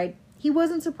had died, he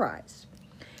wasn't surprised.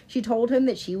 She told him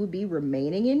that she would be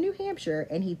remaining in New Hampshire,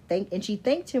 and she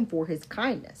thanked him for his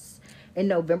kindness. And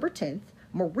November 10th,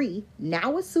 Marie,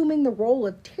 now assuming the role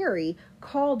of Terry,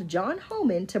 called John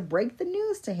Homan to break the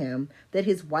news to him that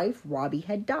his wife Robbie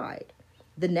had died.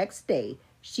 The next day,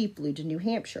 she flew to New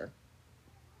Hampshire.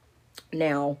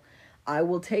 Now, I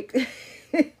will take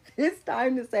this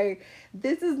time to say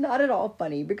this is not at all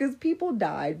funny because people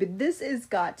died, but this has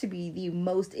got to be the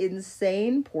most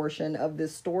insane portion of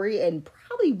this story and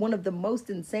probably one of the most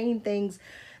insane things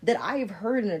that I have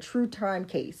heard in a true crime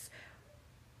case.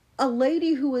 A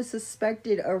lady who is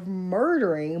suspected of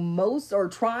murdering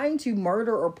trying to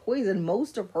murder or poison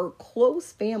most of her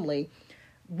close family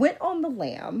went on the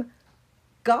lam,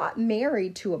 got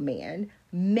married to a man,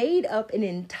 made up an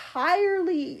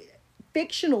entirely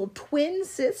fictional twin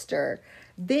sister,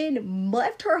 then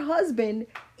left her husband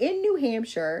in New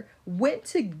Hampshire, went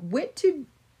to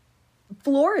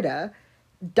Florida,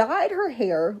 dyed her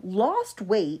hair, lost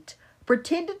weight,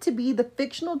 pretended to be the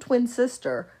fictional twin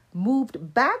sister,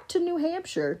 moved back to New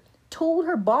Hampshire, told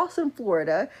her boss in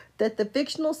Florida that the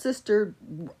fictional sister,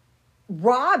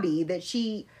 Robbie, that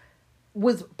she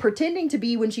was pretending to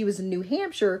be when she was in New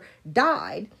Hampshire,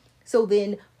 died. So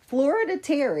then Florida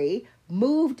Terry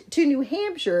moved to New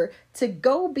Hampshire to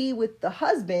go be with the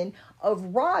husband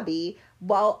of Robbie,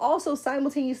 while also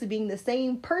simultaneously being the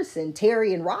same person,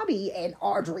 Terry and Robbie and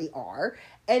Audrey are,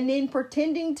 and then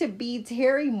pretending to be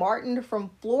Terry Martin from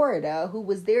Florida, who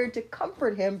was there to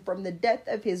comfort him from the death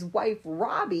of his wife,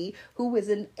 Robbie, who was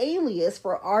an alias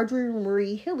for Audrey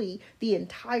Marie Hilley the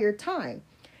entire time.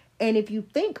 And if you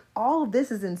think all of this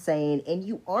is insane and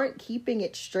you aren't keeping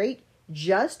it straight,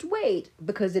 just wait,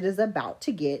 because it is about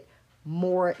to get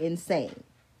more insane.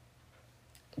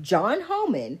 John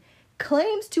Homan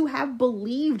claims to have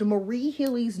believed Marie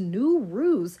Hilley's new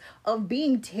ruse of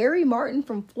being Terry Martin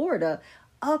from Florida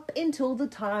up until the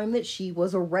time that she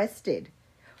was arrested.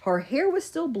 Her hair was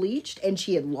still bleached and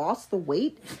she had lost the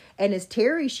weight, and as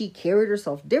Terry, she carried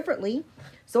herself differently.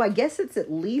 So I guess it's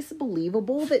at least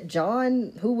believable that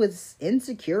John, who was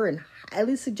insecure and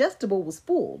highly suggestible, was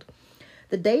fooled.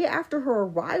 The day after her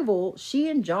arrival, she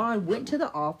and John went to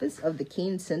the office of the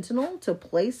Keene Sentinel to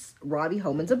place Robbie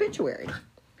Homan's obituary.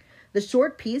 The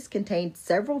short piece contained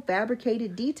several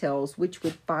fabricated details which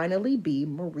would finally be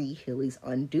Marie Hilley's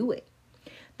undoing.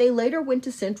 They later went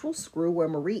to Central Screw, where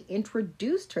Marie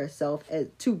introduced herself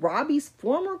to Robbie's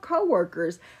former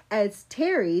co-workers as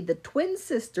Terry, the twin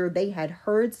sister they had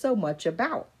heard so much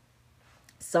about.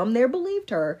 Some there believed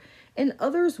her, and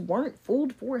others weren't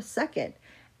fooled for a second.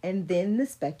 And then the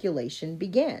speculation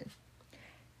began.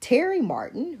 Terry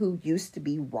Martin, who used to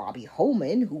be Robbie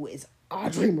Homan, who is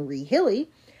Audrey Marie Hilley,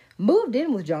 moved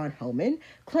in with John Homan,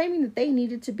 claiming that they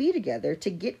needed to be together to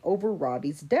get over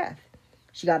Robbie's death.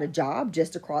 She got a job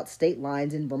just across state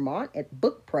lines in Vermont at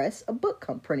Book Press, a book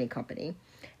printing company.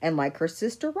 And like her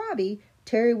sister Robbie,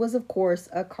 Terry was, of course,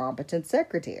 a competent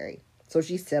secretary. So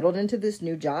she settled into this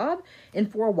new job, and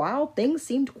for a while, things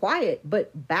seemed quiet.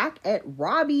 But back at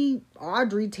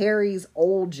Audrey Terry's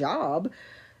old job,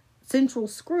 Central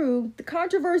Screw, the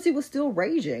controversy was still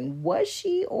raging. Was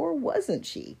she or wasn't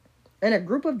she? And a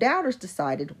group of doubters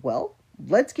decided, well,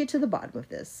 let's get to the bottom of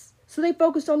this. So they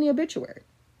focused on the obituary.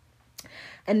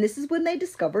 And this is when they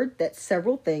discovered that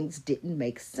several things didn't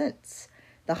make sense.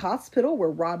 The hospital where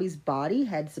Robbie's body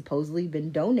had supposedly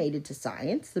been donated to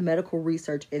science, the Medical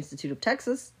Research Institute of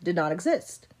Texas, did not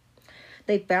exist.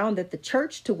 They found that the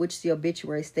church to which the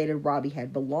obituary stated Robbie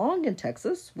had belonged in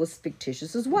Texas was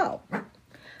fictitious as well.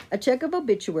 A check of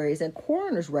obituaries and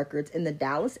coroner's records in the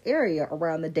Dallas area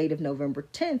around the date of November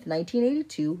 10th,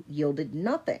 1982, yielded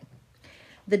nothing.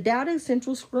 The doubting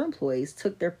Central Screw employees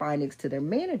took their findings to their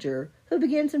manager, who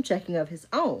began some checking of his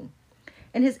own.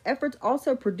 And his efforts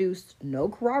also produced no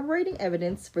corroborating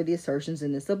evidence for the assertions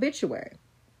in this obituary.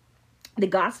 The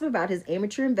gossip about his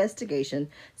amateur investigation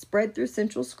spread through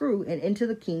Central Screw and into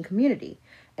the Keene community,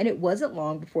 and it wasn't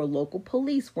long before local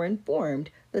police were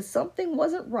informed that something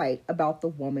wasn't right about the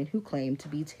woman who claimed to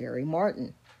be Terry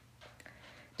Martin.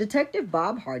 Detective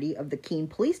Bob Hardy of the Keene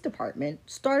Police Department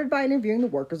started by interviewing the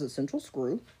workers at Central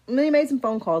Screw, and then he made some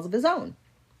phone calls of his own.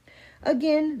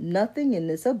 Again, nothing in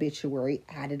this obituary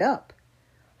added up.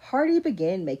 Hardy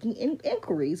began making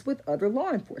inquiries with other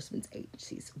law enforcement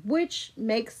agencies, which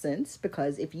makes sense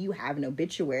because if you have an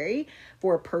obituary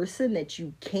for a person that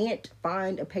you can't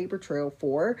find a paper trail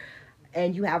for,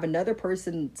 and you have another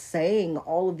person saying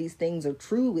all of these things are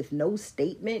true with no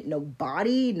statement, no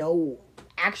body, no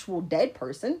actual dead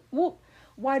person, well,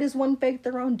 why does one fake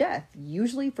their own death?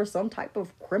 Usually for some type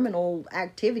of criminal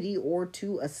activity or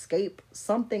to escape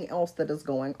something else that is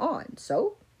going on.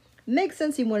 So, makes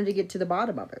sense he wanted to get to the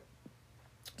bottom of it.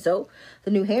 So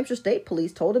the New Hampshire State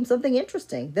Police told him something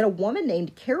interesting, that a woman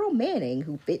named Carol Manning,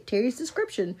 who fit Terry's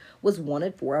description, was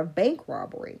wanted for a bank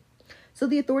robbery. So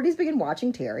the authorities began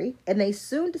watching Terry, and they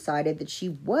soon decided that she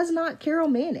was not Carol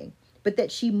Manning, but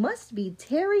that she must be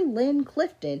Terry Lynn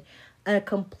Clifton, a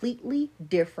completely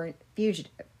different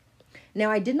fugitive. Now,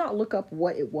 I did not look up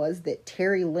what it was that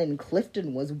Terry Lynn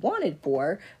Clifton was wanted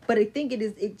for, but I think it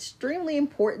is extremely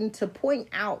important to point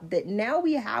out that now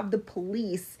we have the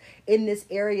police in this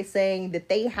area saying that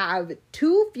they have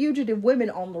two fugitive women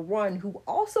on the run who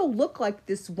also look like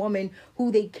this woman who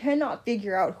they cannot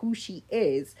figure out who she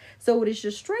is. So it is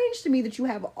just strange to me that you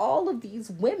have all of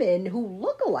these women who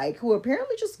look alike, who are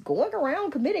apparently just going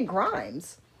around committing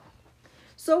crimes.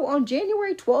 So on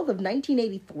January 12th of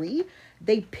 1983,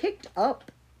 they picked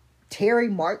up Terry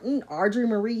Martin, Audrey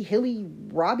Marie Hilley,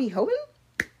 Robbie Hogan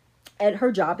at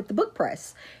her job at the book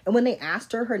press. And when they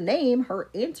asked her name,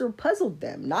 her answer puzzled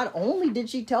them. Not only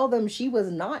did she tell them she was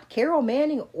not Carol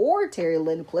Manning or Terry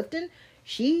Lynn Clifton,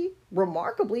 she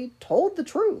remarkably told the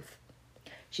truth.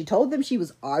 She told them she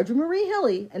was Audrey Marie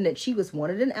Hilley and that she was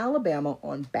wanted in Alabama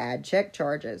on bad check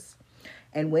charges.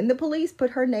 And when the police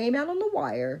put her name out on the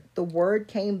wire, the word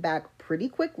came back pretty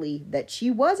quickly that she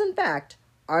was, in fact,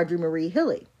 Audrey Marie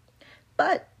Hilley.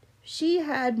 But she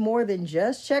had more than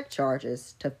just check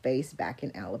charges to face back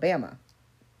in Alabama.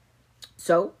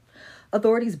 So,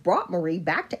 authorities brought Marie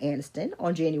back to Anniston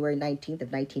on January 19th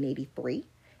of 1983.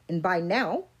 And by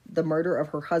now, the murder of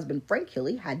her husband, Frank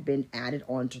Hilley, had been added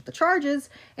onto the charges,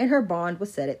 and her bond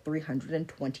was set at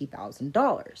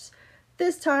 $320,000.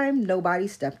 This time, nobody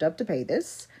stepped up to pay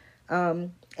this.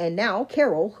 And now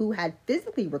Carol, who had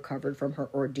physically recovered from her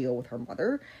ordeal with her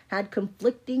mother, had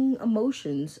conflicting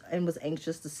emotions and was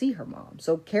anxious to see her mom.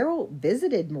 So Carol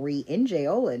visited Marie in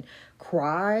jail and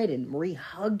cried, and Marie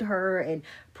hugged her and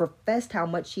professed how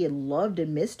much she had loved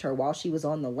and missed her while she was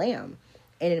on the lam.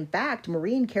 And in fact,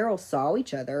 Marie and Carol saw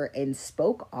each other and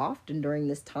spoke often during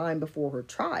this time before her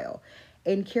trial.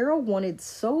 And Carol wanted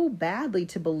so badly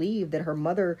to believe that her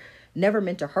mother never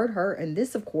meant to hurt her. And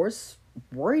this, of course,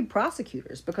 worried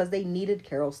prosecutors because they needed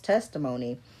Carol's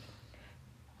testimony.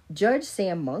 Judge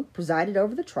Sam Monk presided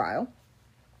over the trial,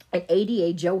 and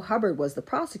ADA Joe Hubbard was the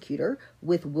prosecutor,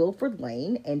 with Wilfred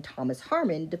Lane and Thomas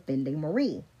Harmon defending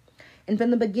Marie. And from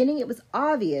the beginning, it was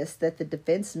obvious that the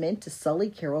defense meant to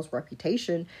sully Carol's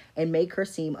reputation and make her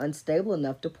seem unstable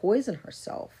enough to poison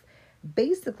herself.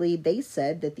 Basically, they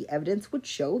said that the evidence would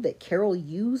show that Carol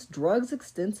used drugs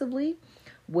extensively,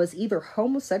 was either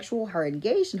homosexual or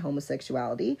engaged in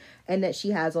homosexuality, and that she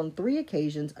has on 3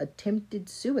 occasions attempted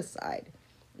suicide.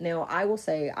 Now, I will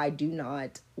say I do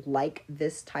not like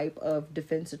this type of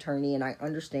defense attorney, and I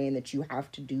understand that you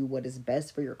have to do what is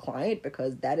best for your client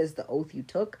because that is the oath you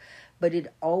took, but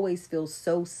it always feels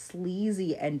so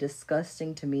sleazy and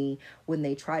disgusting to me when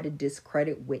they try to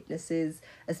discredit witnesses,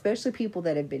 especially people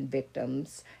that have been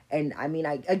victims. And I mean,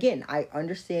 I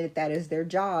understand that is their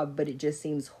job, but it just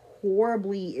seems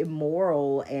horribly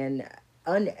immoral and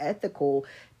unethical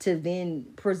to then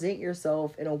present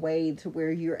yourself in a way to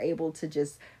where you're able to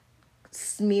just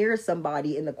smear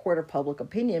somebody in the court of public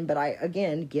opinion. But I,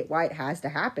 again, get why it has to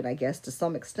happen, I guess, to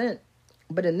some extent.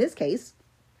 But in this case,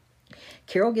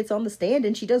 Carol gets on the stand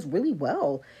and she does really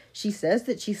well. She says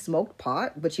that she smoked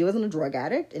pot, but she wasn't a drug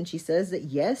addict. And she says that,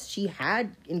 yes, she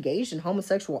had engaged in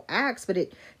homosexual acts, but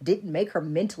it didn't make her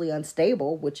mentally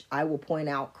unstable, which I will point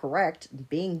out correct.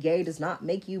 Being gay does not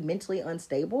make you mentally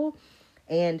unstable.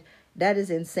 And that is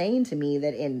insane to me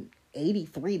that in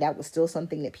 83, that was still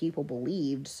something that people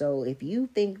believed. So if you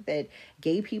think that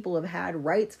gay people have had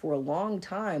rights for a long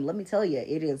time, let me tell you,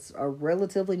 it is a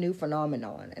relatively new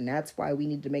phenomenon. And that's why we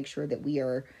need to make sure that we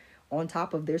are on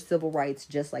top of their civil rights,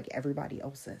 just like everybody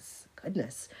else's.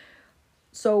 Goodness.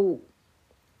 So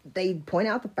they point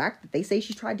out the fact that they say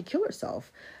she tried to kill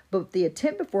herself, but the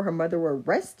attempt before her mother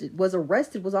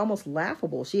was almost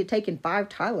laughable. She had taken 5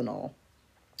 Tylenol.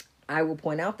 I will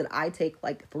point out that I take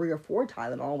like 3 or 4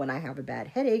 Tylenol when I have a bad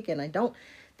headache, and I don't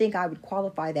think I would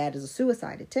qualify that as a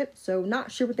suicide attempt. So not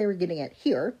sure what they were getting at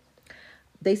here.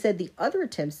 They said the other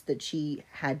attempts that she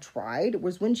had tried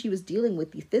was when she was dealing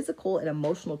with the physical and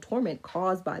emotional torment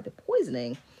caused by the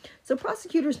poisoning. So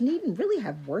prosecutors needn't really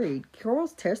have worried.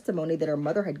 Carol's testimony that her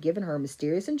mother had given her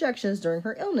mysterious injections during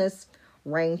her illness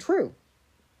rang true.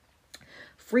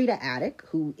 Frida Attic,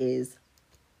 who is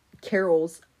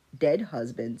Carol's dead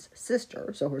husband's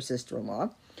sister, so her sister-in-law,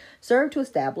 served to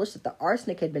establish that the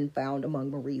arsenic had been found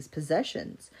among Marie's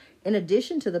possessions. In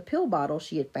addition to the pill bottle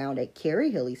she had found at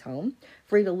Carrie Hilley's home,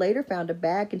 Frida later found a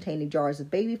bag containing jars of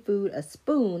baby food, a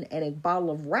spoon, and a bottle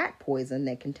of rat poison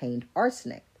that contained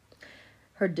arsenic.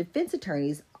 Her defense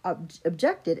attorneys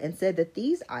objected and said that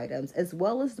these items, as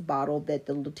well as the bottle that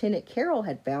the Lieutenant Carroll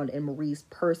had found in Marie's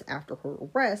purse after her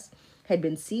arrest, had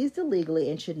been seized illegally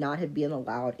and should not have been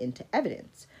allowed into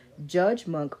evidence. Judge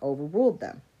Monk overruled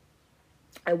them.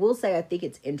 I will say I think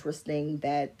it's interesting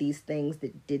that these things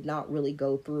that did not really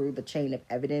go through the chain of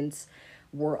evidence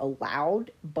were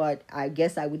allowed, but I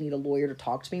guess I would need a lawyer to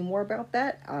talk to me more about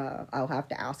that. I'll have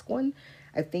to ask one.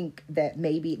 I think that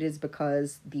maybe it is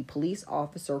because the police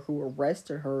officer who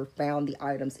arrested her found the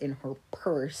items in her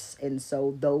purse, and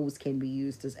so those can be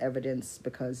used as evidence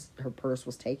because her purse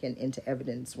was taken into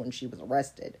evidence when she was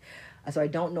arrested. So I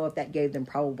don't know if that gave them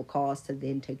probable cause to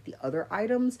then take the other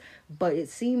items, but it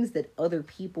seems that other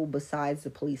people besides the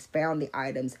police found the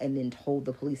items and then told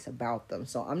the police about them.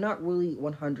 So I'm not really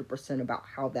 100% about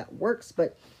how that works,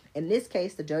 but in this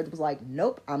case, the judge was like,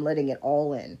 nope, I'm letting it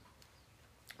all in.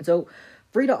 So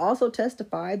Frida also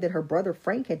testified that her brother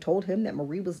Frank had told him that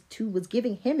Marie was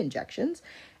giving him injections,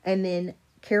 and then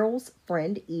Carol's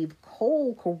friend Eve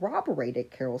Cole corroborated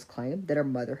Carol's claim that her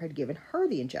mother had given her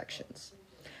the injections.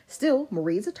 Still,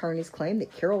 Marie's attorneys claimed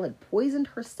that Carol had poisoned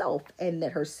herself and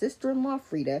that her sister-in-law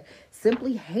Frida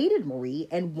simply hated Marie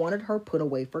and wanted her put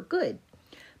away for good.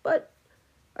 But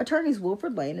attorneys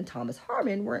Wilfred Lane and Thomas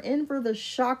Harmon were in for the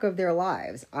shock of their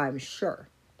lives, I'm sure.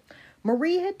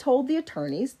 Marie had told the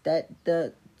attorneys that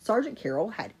the Sergeant Carroll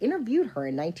had interviewed her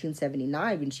in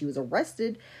 1979 when she was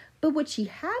arrested, but what she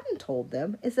hadn't told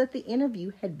them is that the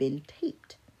interview had been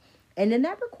taped. And in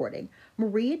that recording,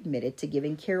 Marie admitted to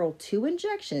giving Carol 2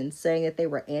 injections, saying that they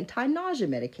were anti-nausea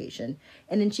medication,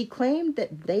 and then she claimed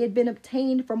that they had been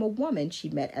obtained from a woman she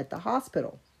met at the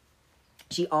hospital.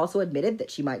 She also admitted that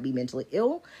she might be mentally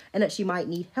ill and that she might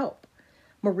need help.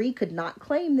 Marie could not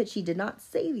claim that she did not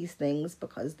say these things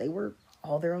because they were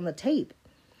all there on the tape.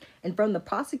 And from the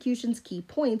prosecution's key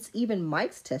points, even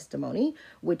Mike's testimony,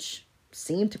 which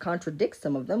seemed to contradict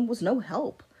some of them, was no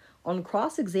help. On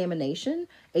cross-examination,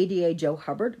 ADA Joe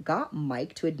Hubbard got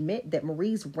Mike to admit that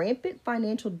Marie's rampant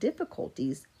financial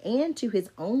difficulties and to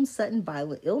his own sudden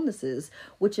violent illnesses,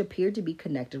 which appeared to be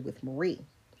connected with Marie.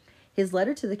 His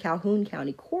letter to the Calhoun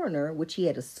County coroner, which he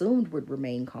had assumed would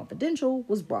remain confidential,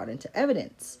 was brought into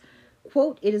evidence.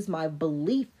 Quote, "It is my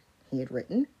belief," he had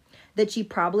written, "that she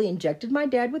probably injected my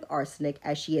dad with arsenic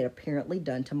as she had apparently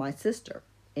done to my sister."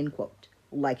 End quote.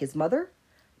 Like his mother,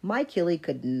 Mike Hilley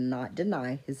could not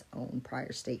deny his own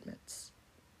prior statements.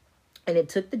 And it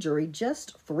took the jury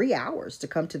just 3 hours to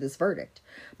come to this verdict.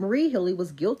 Marie Hilley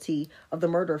was guilty of the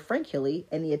murder of Frank Hilley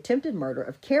and the attempted murder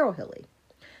of Carol Hilley.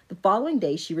 The following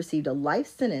day, she received a life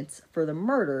sentence for the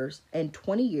murders and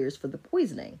 20 years for the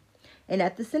poisoning. And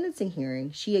at the sentencing hearing,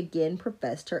 she again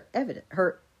professed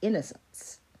her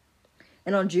innocence.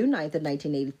 And on June 9th of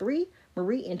 1983,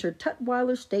 Marie entered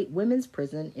Tutwiler State Women's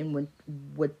Prison in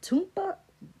Wetumpka,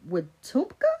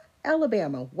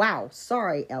 Alabama. Wow,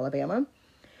 sorry, Alabama.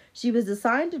 She was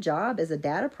assigned a job as a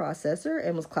data processor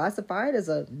and was classified as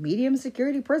a medium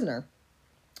security prisoner.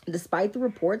 Despite the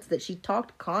reports that she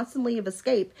talked constantly of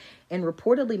escape and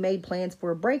reportedly made plans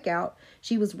for a breakout,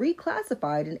 she was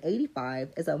reclassified in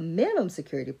 1985 as a minimum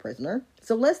security prisoner,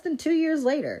 so less than 2 years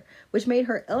later, which made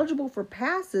her eligible for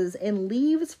passes and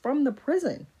leaves from the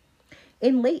prison.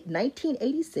 In late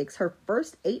 1986, her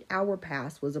first 8-hour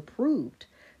pass was approved.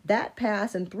 That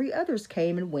pass and 3 others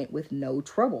came and went with no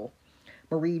trouble.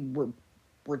 Marie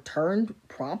returned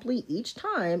promptly each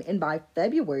time, and by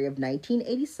February of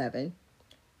 1987,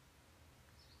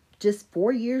 just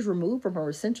 4 years removed from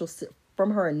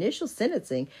her initial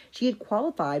sentencing, she had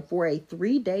qualified for a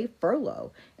 3-day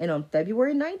furlough, and on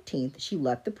February 19th, she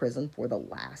left the prison for the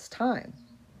last time.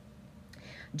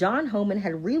 John Homan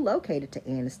had relocated to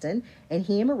Anniston, and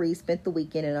he and Marie spent the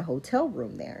weekend in a hotel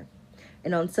room there.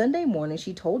 And on Sunday morning,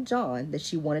 she told John that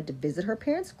she wanted to visit her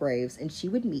parents' graves, and she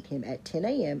would meet him at 10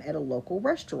 a.m. at a local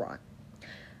restaurant.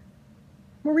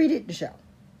 Marie didn't show.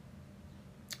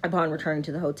 Upon returning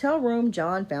to the hotel room,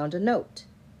 John found a note.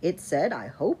 It said, "I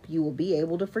hope you will be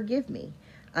able to forgive me.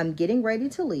 I'm getting ready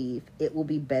to leave. It will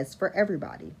be best for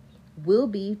everybody. We'll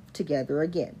be together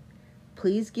again.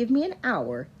 Please give me an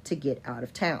hour to get out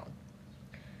of town."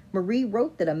 Marie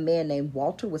wrote that a man named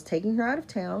Walter was taking her out of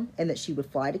town and that she would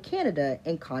fly to Canada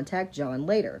and contact John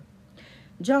later.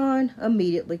 John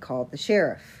immediately called the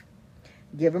sheriff.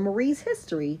 Given Marie's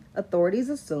history, authorities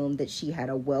assumed that she had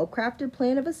a well-crafted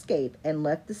plan of escape and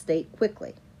left the state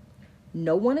quickly.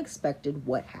 No one expected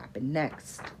what happened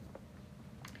next.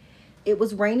 It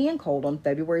was rainy and cold on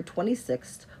February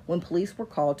 26th when police were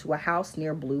called to a house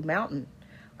near Blue Mountain.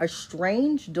 A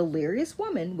strange, delirious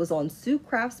woman was on Sue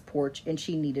Craft's porch and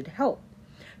she needed help.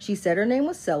 She said her name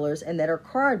was Sellers and that her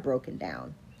car had broken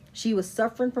down. She was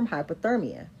suffering from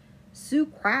hypothermia. Sue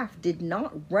Kraft did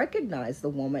not recognize the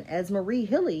woman as Marie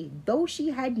Hilley, though she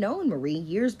had known Marie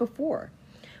years before.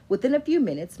 Within a few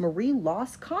minutes, Marie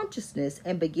lost consciousness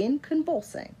and began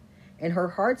convulsing, and her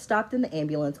heart stopped in the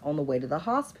ambulance on the way to the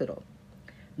hospital.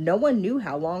 No one knew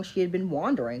how long she had been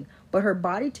wandering, but her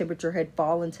body temperature had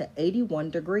fallen to 81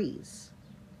 degrees.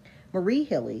 Marie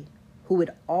Hilley, who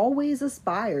had always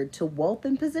aspired to wealth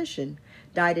and position,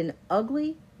 died an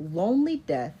ugly, lonely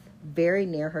death very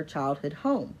near her childhood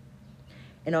home.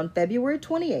 And on February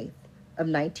 28th of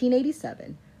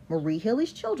 1987, Marie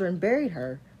Hilley's children buried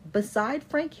her beside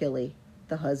Frank Hilley,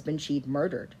 the husband she'd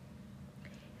murdered.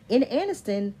 In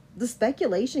Anniston, the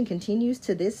speculation continues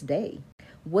to this day.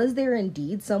 Was there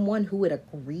indeed someone who had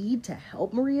agreed to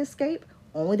help Marie escape,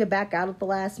 only to back out at the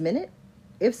last minute?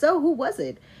 If so, who was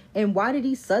it? And why did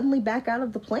he suddenly back out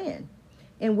of the plan?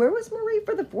 And where was Marie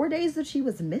for the 4 days that she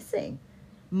was missing?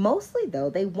 Mostly, though,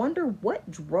 they wonder what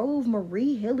drove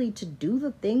Marie Hilley to do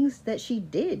the things that she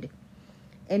did.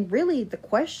 And really, the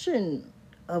question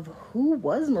of who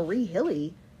was Marie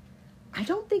Hilley, I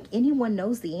don't think anyone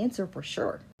knows the answer for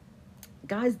sure.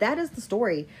 Guys, that is the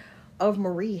story of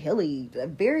Marie Hilley. A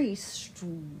very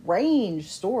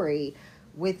strange story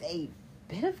with a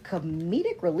bit of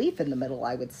comedic relief in the middle,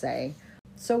 I would say.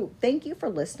 So thank you for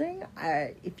listening.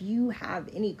 If you have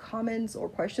any comments or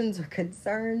questions or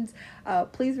concerns,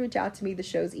 please reach out to me. The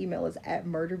show's email is at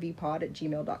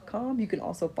murdervpod@gmail.com. You can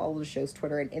also follow the show's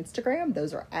Twitter and Instagram.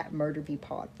 Those are at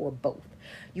murdervpod for both.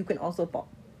 You can also follow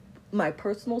my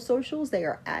personal socials. They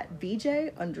are at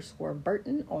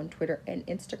VJ_Burton on Twitter and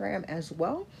Instagram as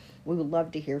well. We would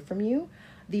love to hear from you.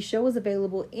 The show is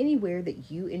available anywhere that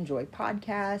you enjoy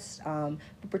podcasts,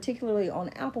 but particularly on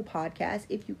Apple Podcasts.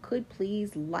 If you could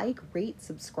please like, rate,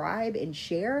 subscribe, and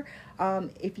share.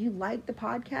 If you like the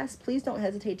podcast, please don't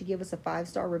hesitate to give us a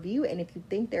 5-star review. And if you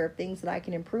think there are things that I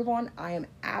can improve on, I am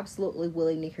absolutely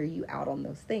willing to hear you out on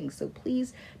those things. So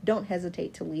please don't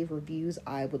hesitate to leave reviews.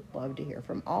 I would love to hear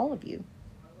from all of you.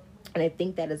 And I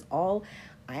think that is all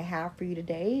I have for you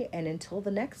today. And until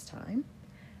the next time,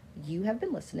 you have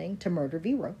been listening to Murder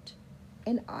V Wrote,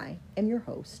 and I am your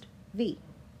host, V.